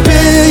mind,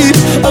 babe.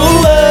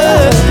 Oh,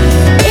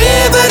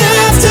 even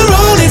after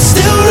all, it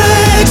still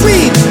wrecks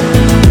me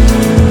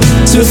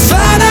to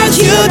find out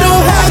you know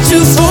how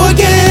to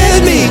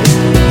forget me.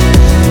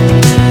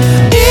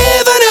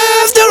 Even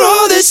after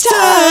all this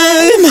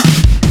time.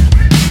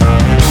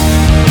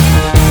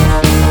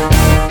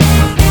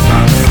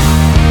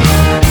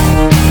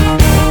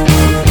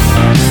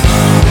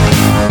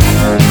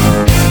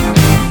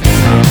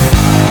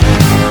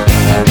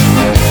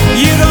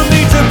 You don't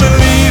need to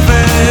believe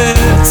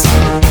it,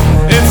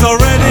 it's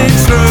already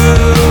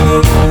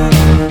true.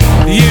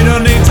 You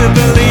don't need to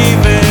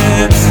believe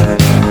it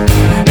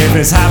if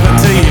it's happened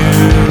to you.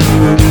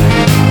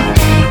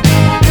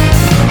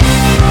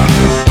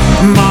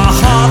 My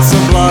heart's a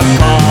block.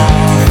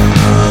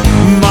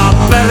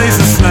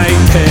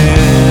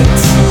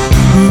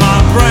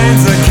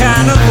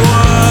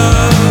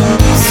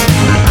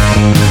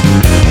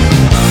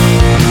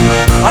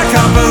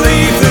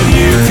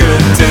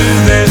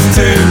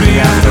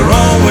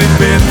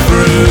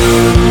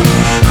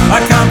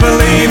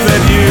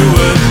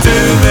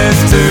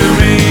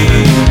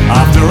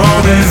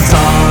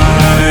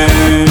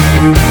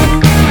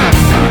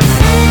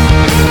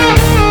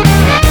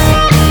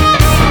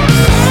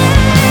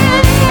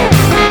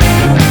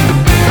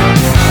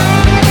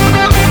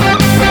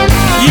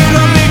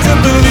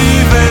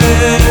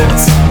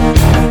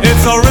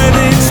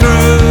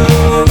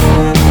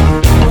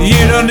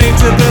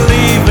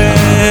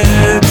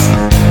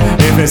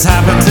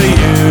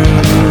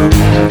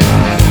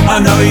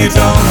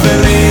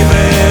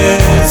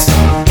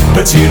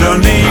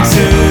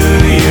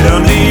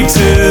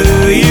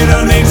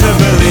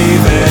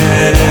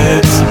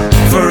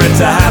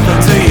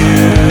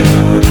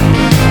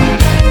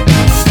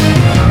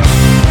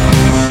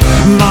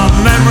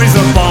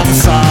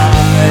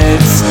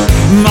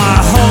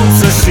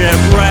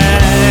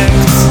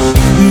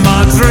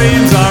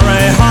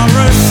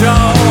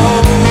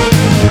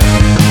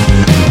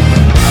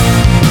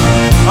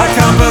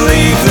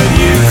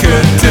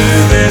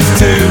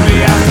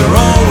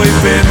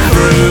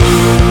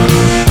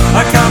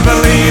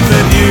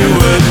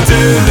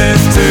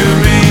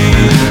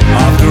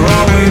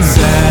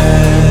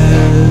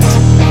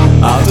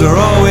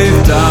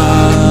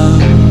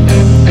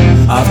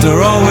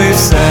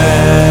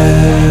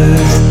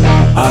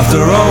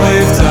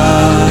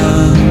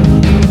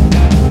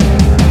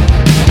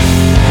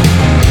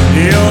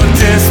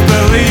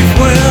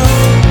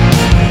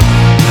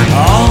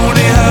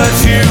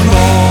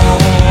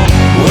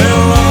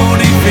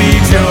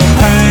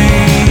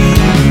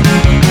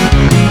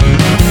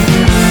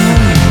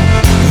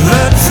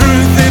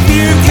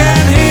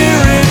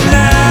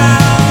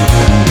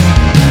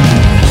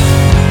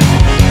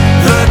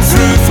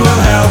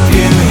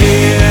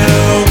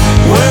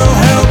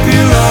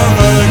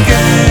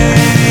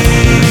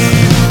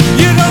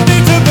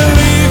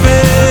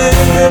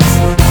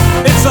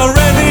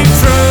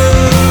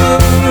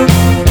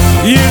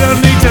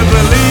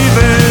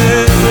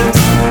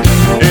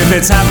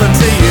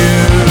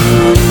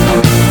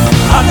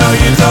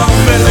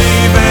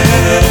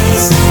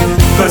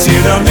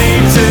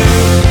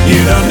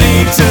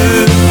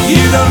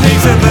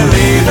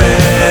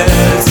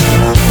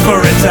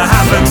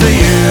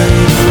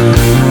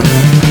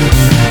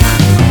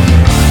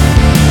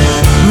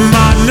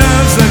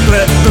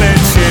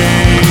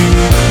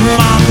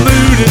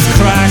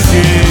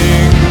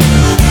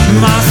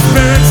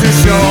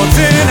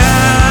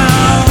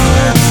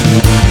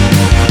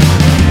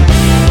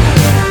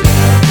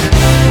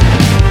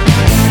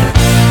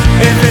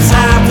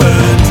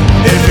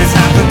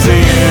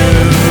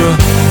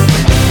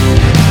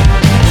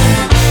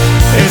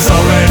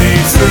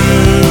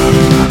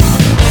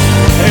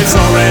 it's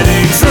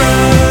already true.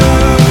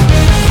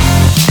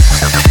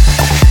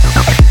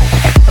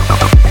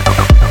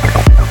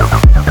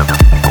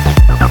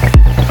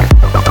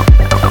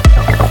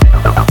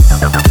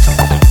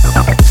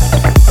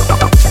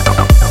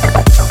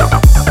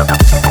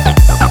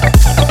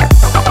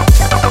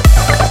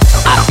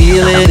 I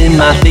feel it in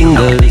my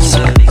fingers,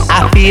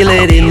 I feel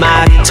it in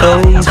my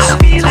toes.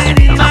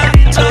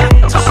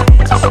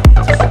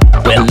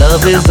 Where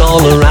love is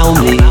all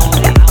around me,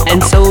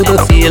 and so the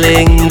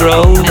feeling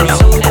grows.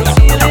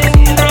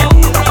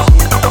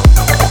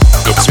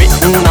 It's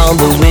written on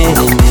the wind,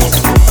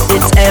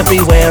 it's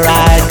everywhere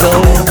I go.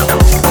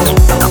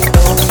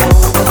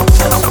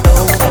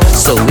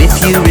 So if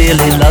you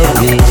really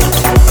love me,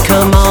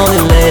 come on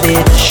and let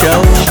it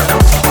show.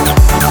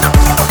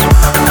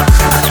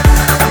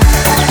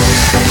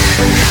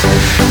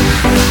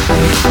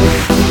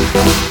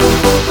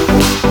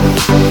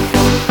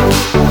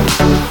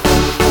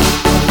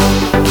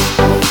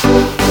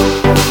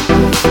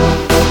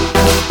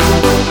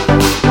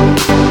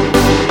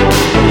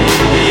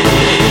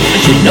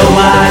 You know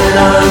I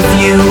love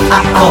you,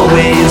 I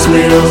always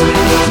will.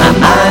 My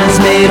mind's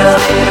made up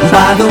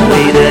by the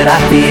way that I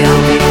feel.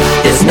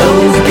 There's no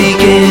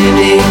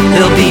beginning,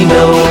 there'll be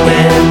no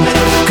end.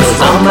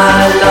 'Cause on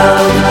my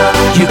love,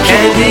 you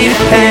can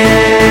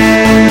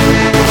depend.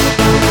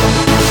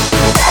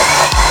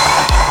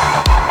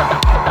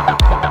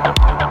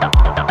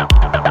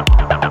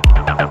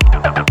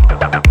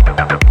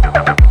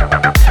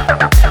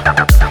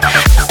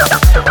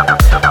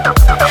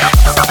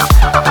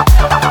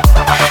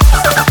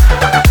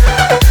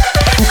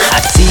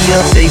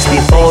 Your face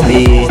before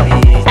me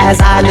as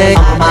I lay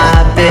on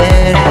my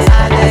bed.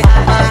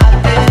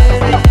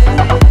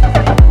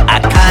 I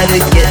kinda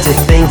get to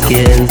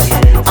thinking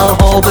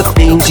of all the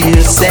things you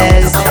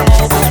said.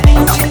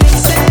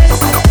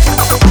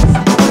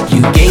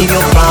 You gave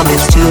your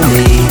promise to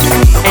me,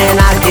 and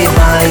I gave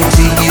mine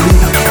to you.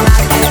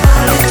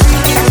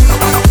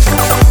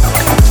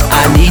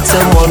 I need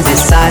someone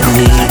beside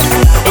me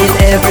in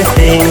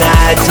everything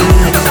I do.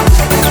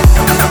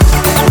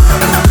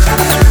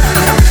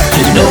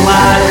 You know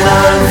I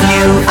love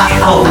you, I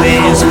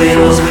always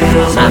will.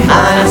 My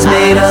mind's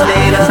made up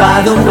by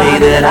the way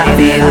that I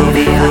feel.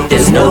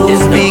 There's no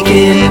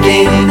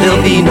beginning,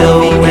 there'll be no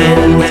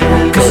end.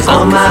 'Cause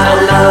on my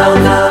love,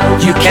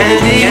 you can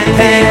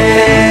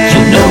depend.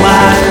 You know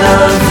I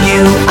love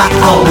you, I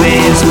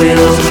always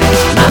will.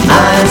 My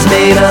mind's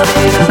made up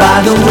by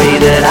the way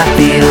that I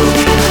feel.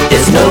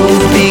 There's no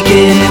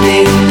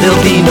beginning,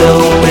 there'll be no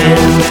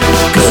end.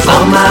 'Cause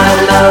on my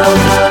love,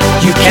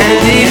 you can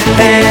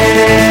depend.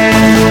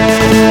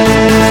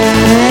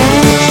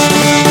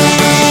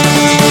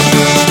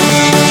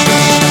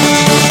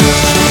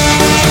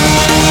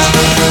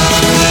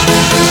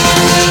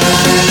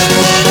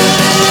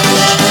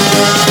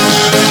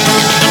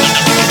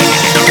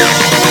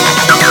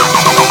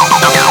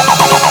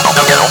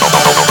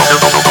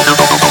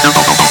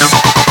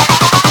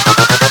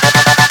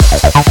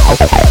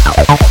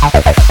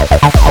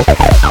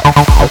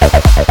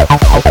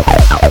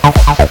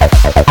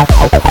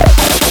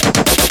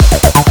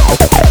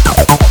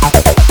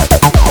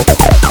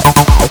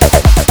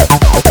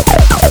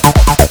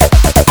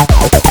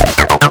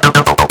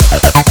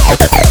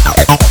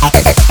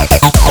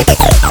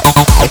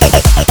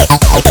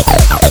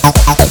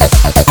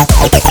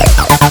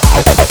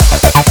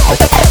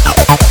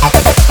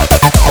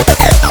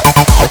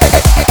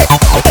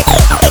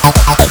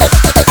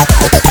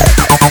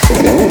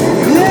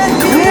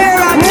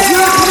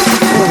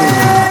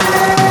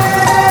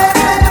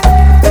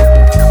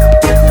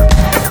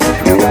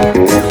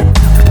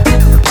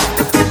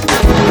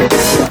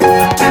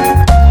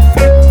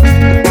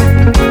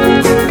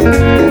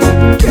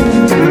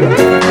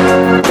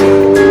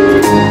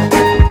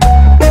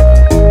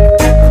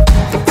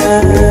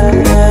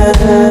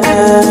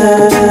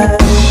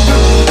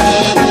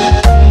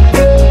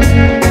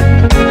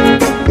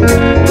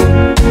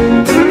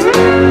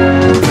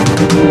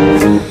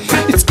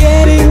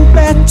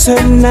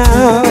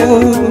 Now,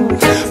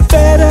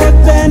 better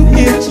than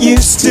it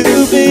used to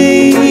be.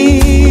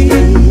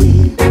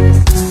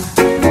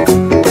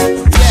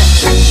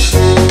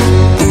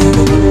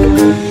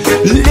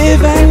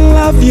 Live and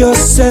love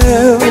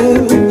yourself.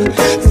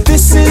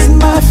 This is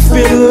my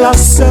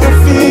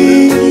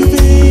philosophy.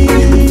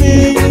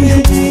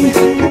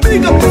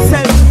 Big up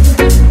yourself.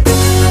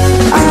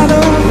 I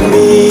don't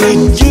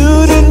need you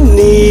to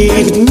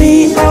need me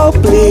or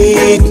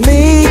bleed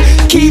me.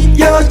 Keep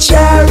your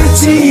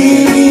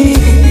charity.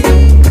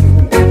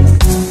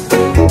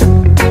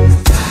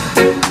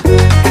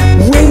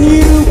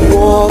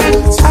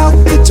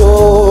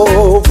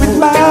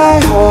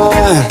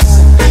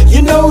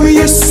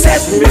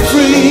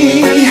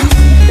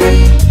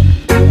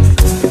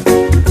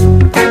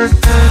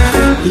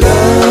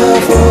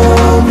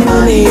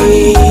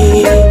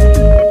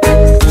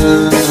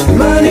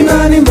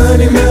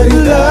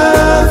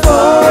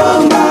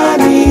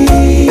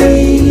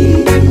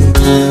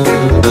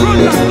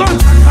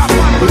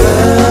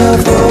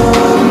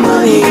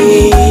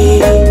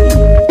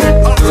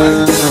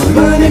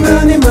 Money,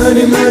 money,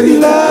 money, money,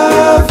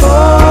 love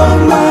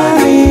for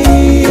money.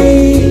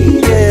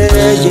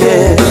 Yeah,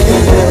 yeah.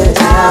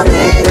 Tell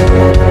me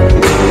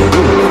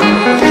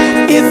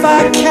if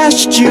I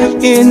cashed you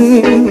in,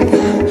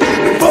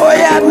 boy,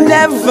 I'd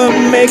never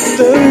make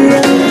the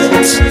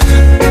rent.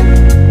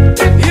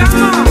 Yeah.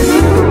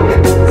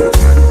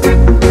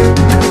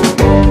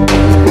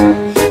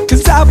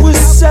 'Cause I was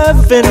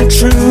serving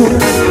true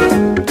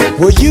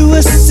while you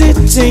were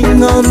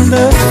sitting on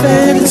the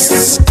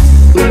fence.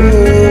 I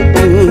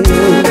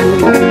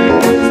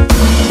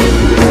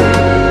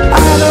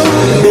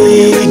don't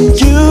need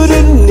you to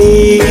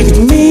need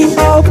me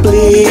or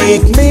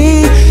bleed me.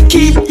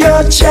 Keep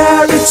your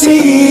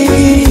charity.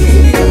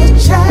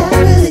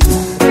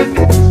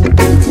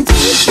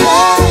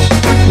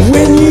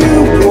 When you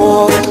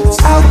walk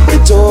out the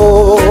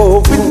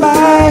door with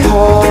my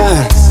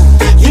heart,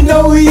 you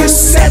know you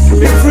set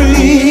me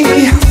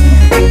free.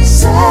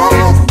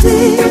 Set me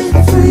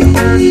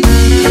free.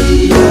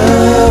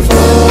 Love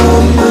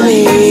or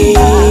money.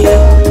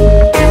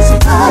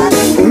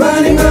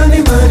 Money, money,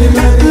 money,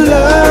 money.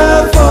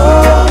 Love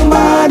or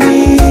money.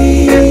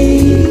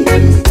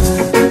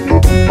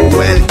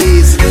 Well,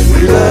 it's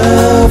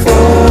love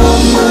or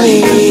money.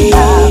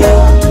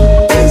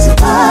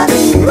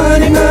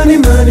 Money, money,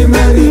 money,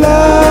 money.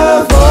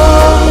 Love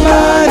or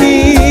money.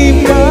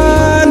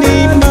 Money,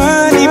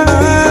 money,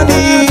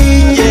 money.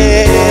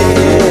 Yeah.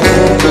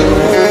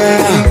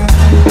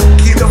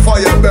 Keep the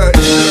fire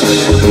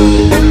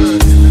burning.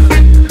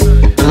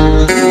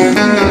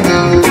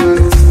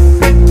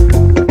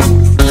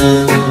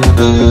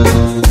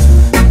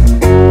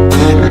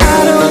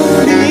 I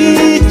don't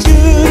need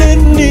you to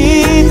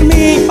need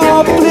me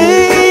or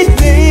bleed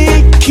me.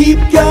 Keep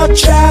your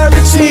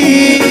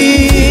charity.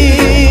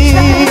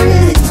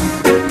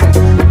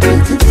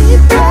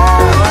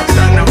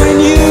 When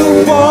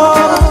you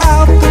walk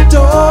out the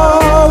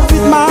door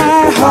with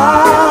my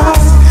heart,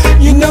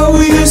 you know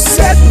you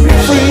set me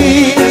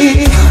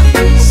free.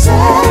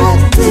 Set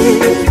me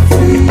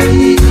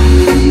free.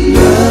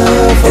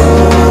 Love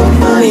or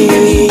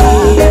money.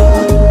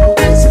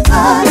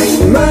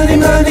 Money,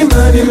 money,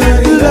 money,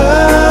 money.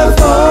 Love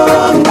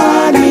or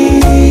money.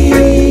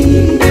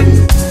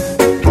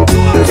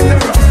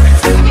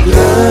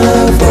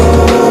 Love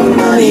or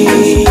money.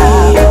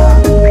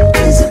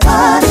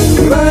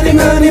 Money,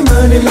 money,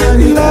 money,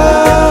 money.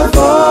 Love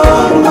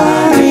or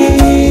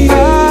money.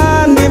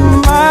 Money,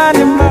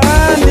 money,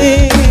 money.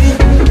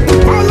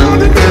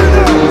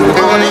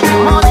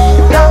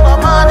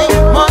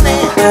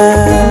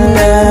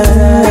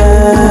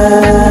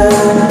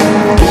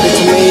 Give it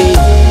to me,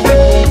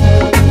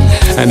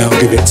 and I'll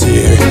give it to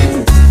you.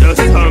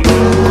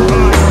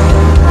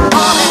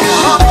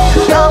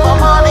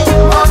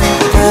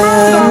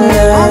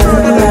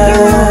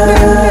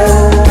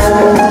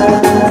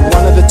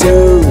 One of the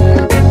two.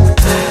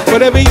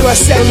 Whatever you are,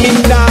 send me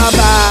now,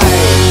 bye.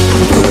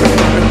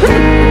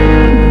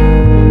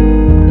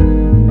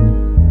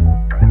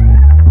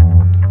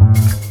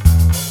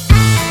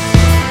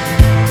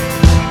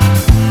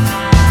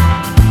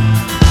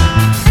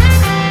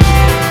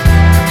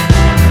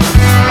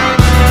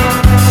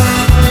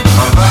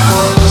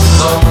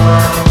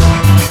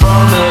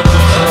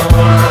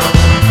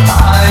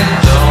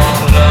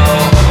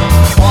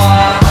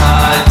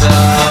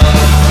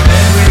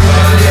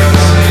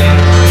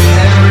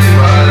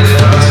 Everybody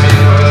else be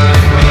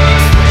with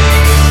me.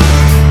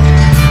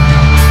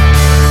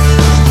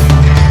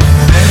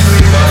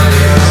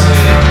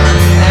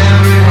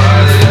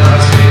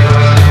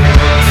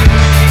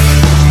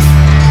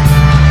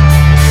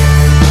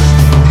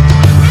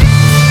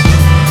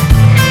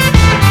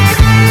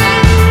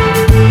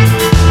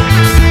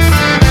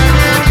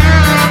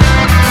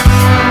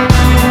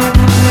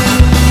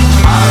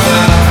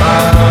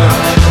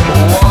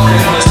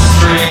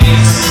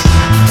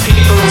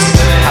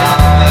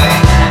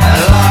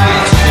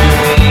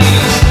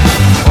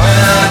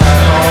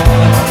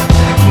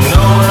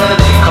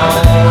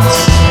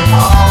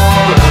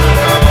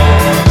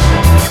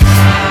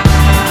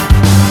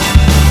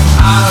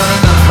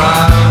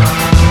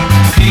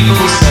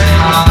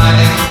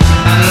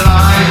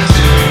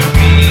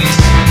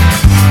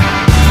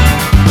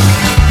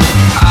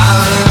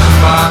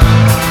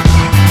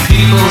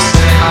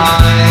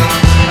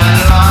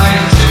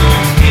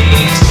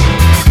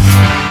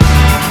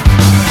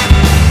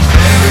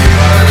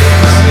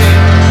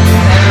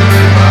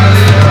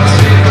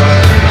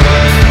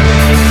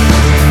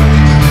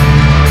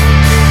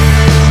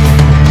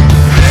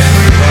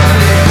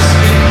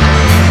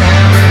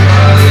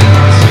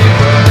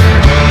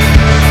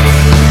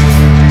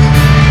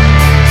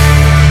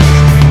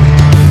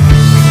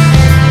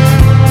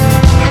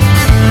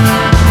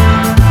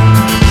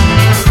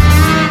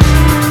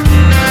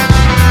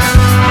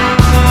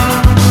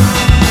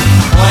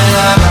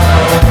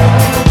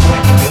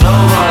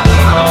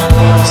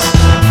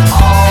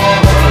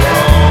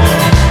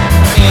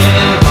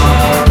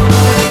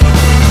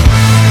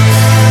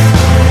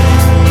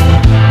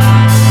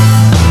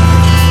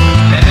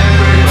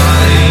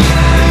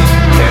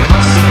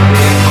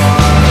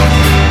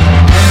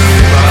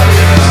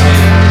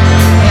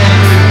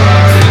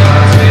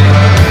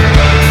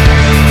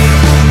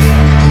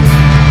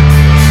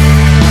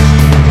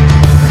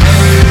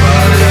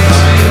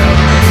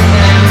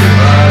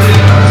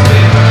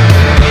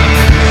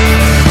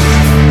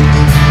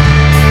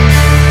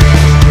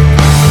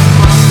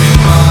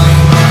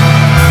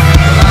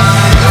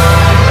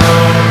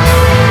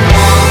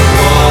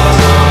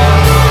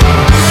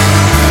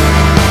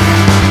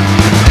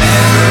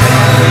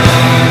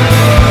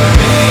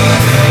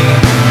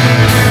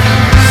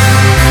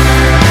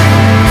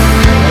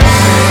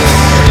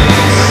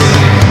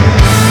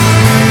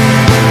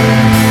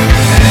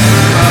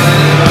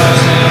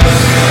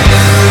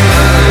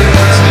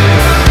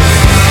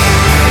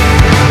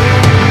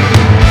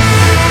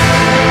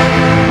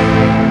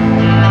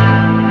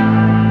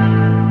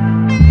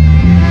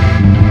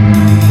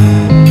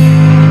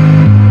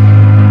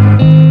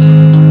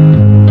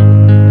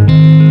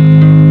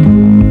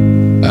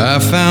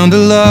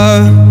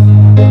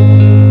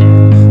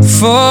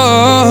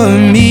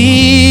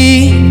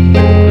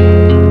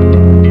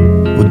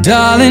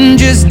 Darling,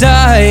 just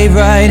dive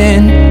right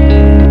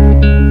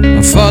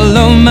in,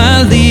 follow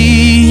my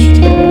lead.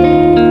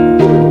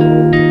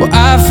 Well,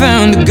 I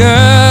found a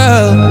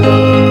girl,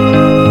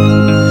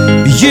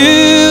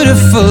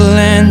 beautiful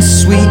and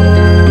sweet.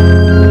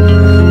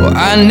 Well,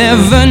 I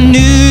never knew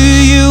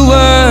you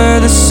were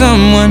the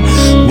someone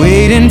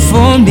waiting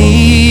for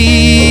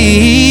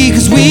me.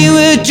 'Cause we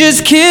were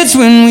just kids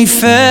when we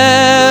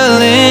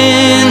fell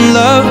in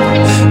love,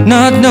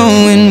 not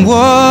knowing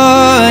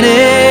what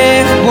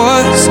it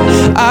was.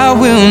 I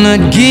will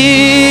not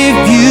give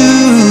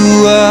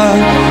you up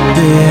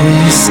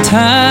this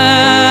time.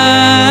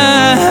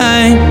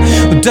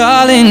 Oh,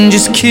 darling,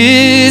 just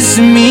kiss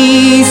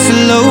me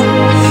slow.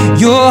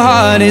 Your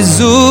heart is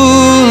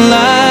all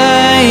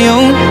I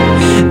own,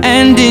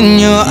 and in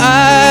your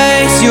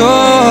eyes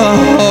you're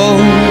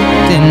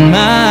holding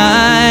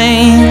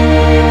mine.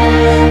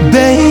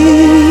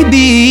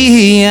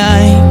 Baby,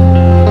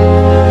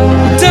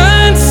 I'm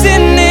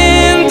dancing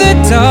in the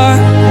dark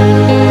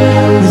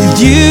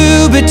with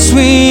you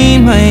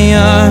between my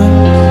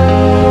arms,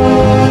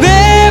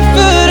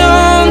 barefoot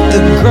on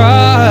the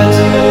grass,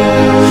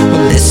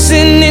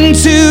 listening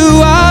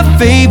to our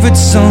favorite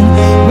song.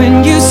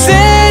 When you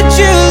said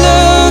you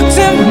looked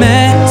a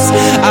mess,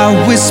 I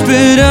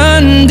whispered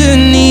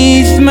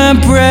underneath my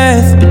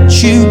breath, but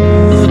you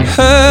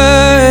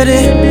heard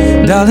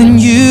it. Darling,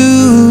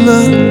 you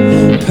look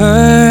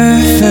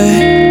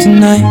perfect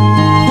tonight.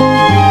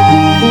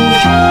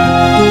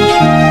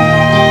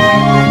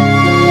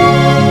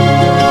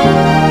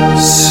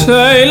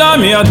 Sei la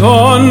mia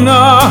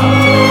donna,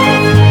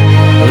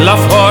 la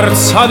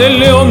forza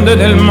delle onde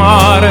del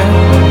mare.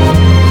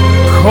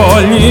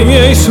 Cogli i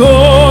miei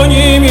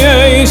sogni, i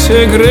miei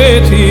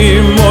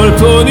segreti,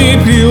 molto di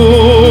più.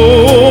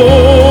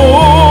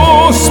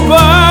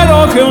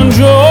 Spero che un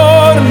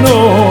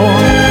giorno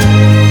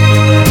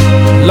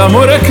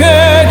l'amore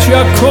che ci ha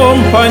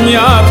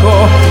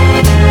accompagnato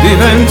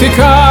diventi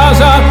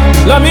casa,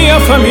 la mia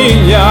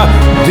famiglia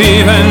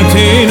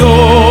diventi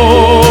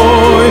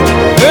noi.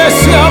 E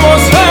siamo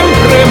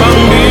sempre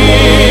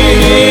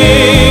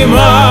bambini,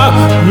 ma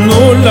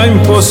nulla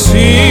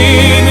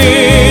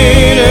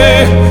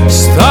impossibile.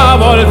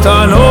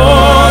 Stavolta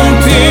non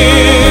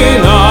ti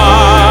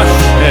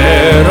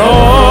lascerò.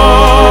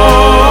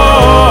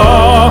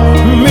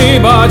 Mi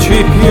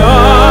baci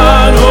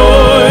piano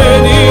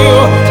ed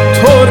io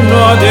torno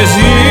ad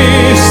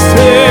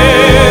esistere,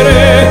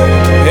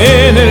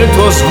 e nel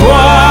tuo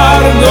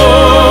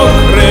sguardo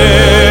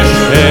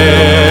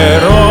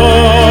crescerò.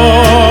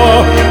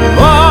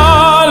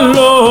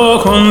 Ballo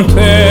con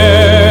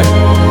te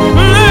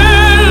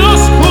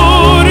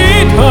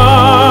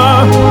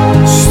nell'oscurità,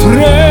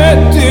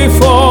 stretti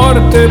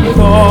forte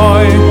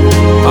poi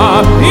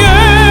a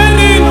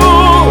piedi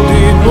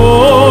nudi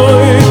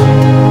noi.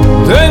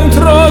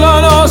 Dentro la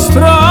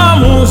nostra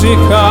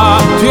musica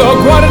ti ho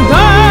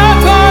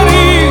guardata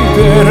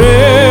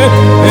ridere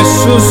e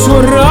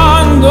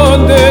sussurrando ho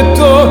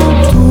detto: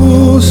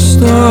 tu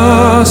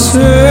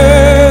stasera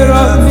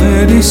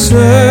vedi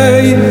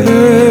sei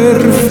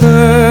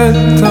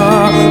perfetta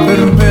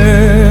per me.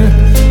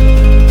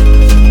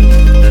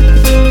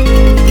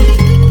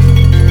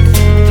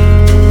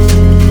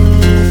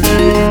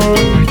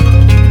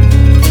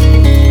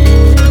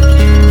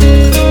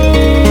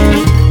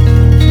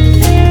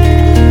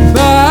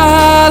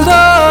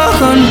 Ballo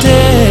con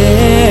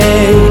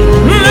te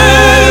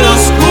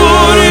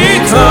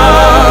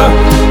nell'oscurità,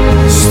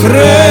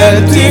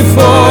 stretti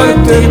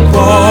forte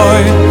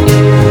poi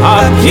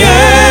a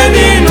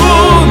piedi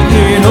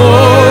nudi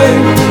noi.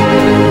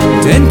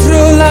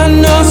 Dentro la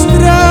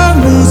nostra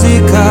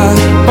musica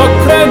ho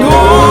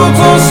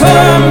creduto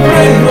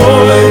sempre in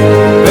noi,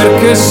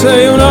 perché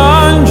sei un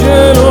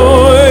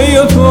angelo e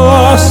io ti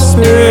ho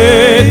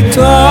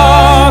aspettato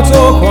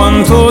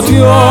quanto ti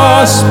ho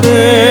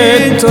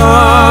aspettato.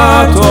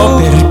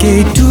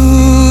 Perché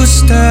tu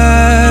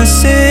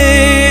stasera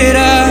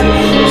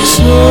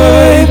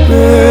sei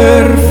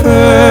perfetta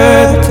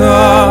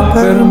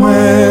per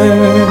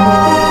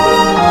me.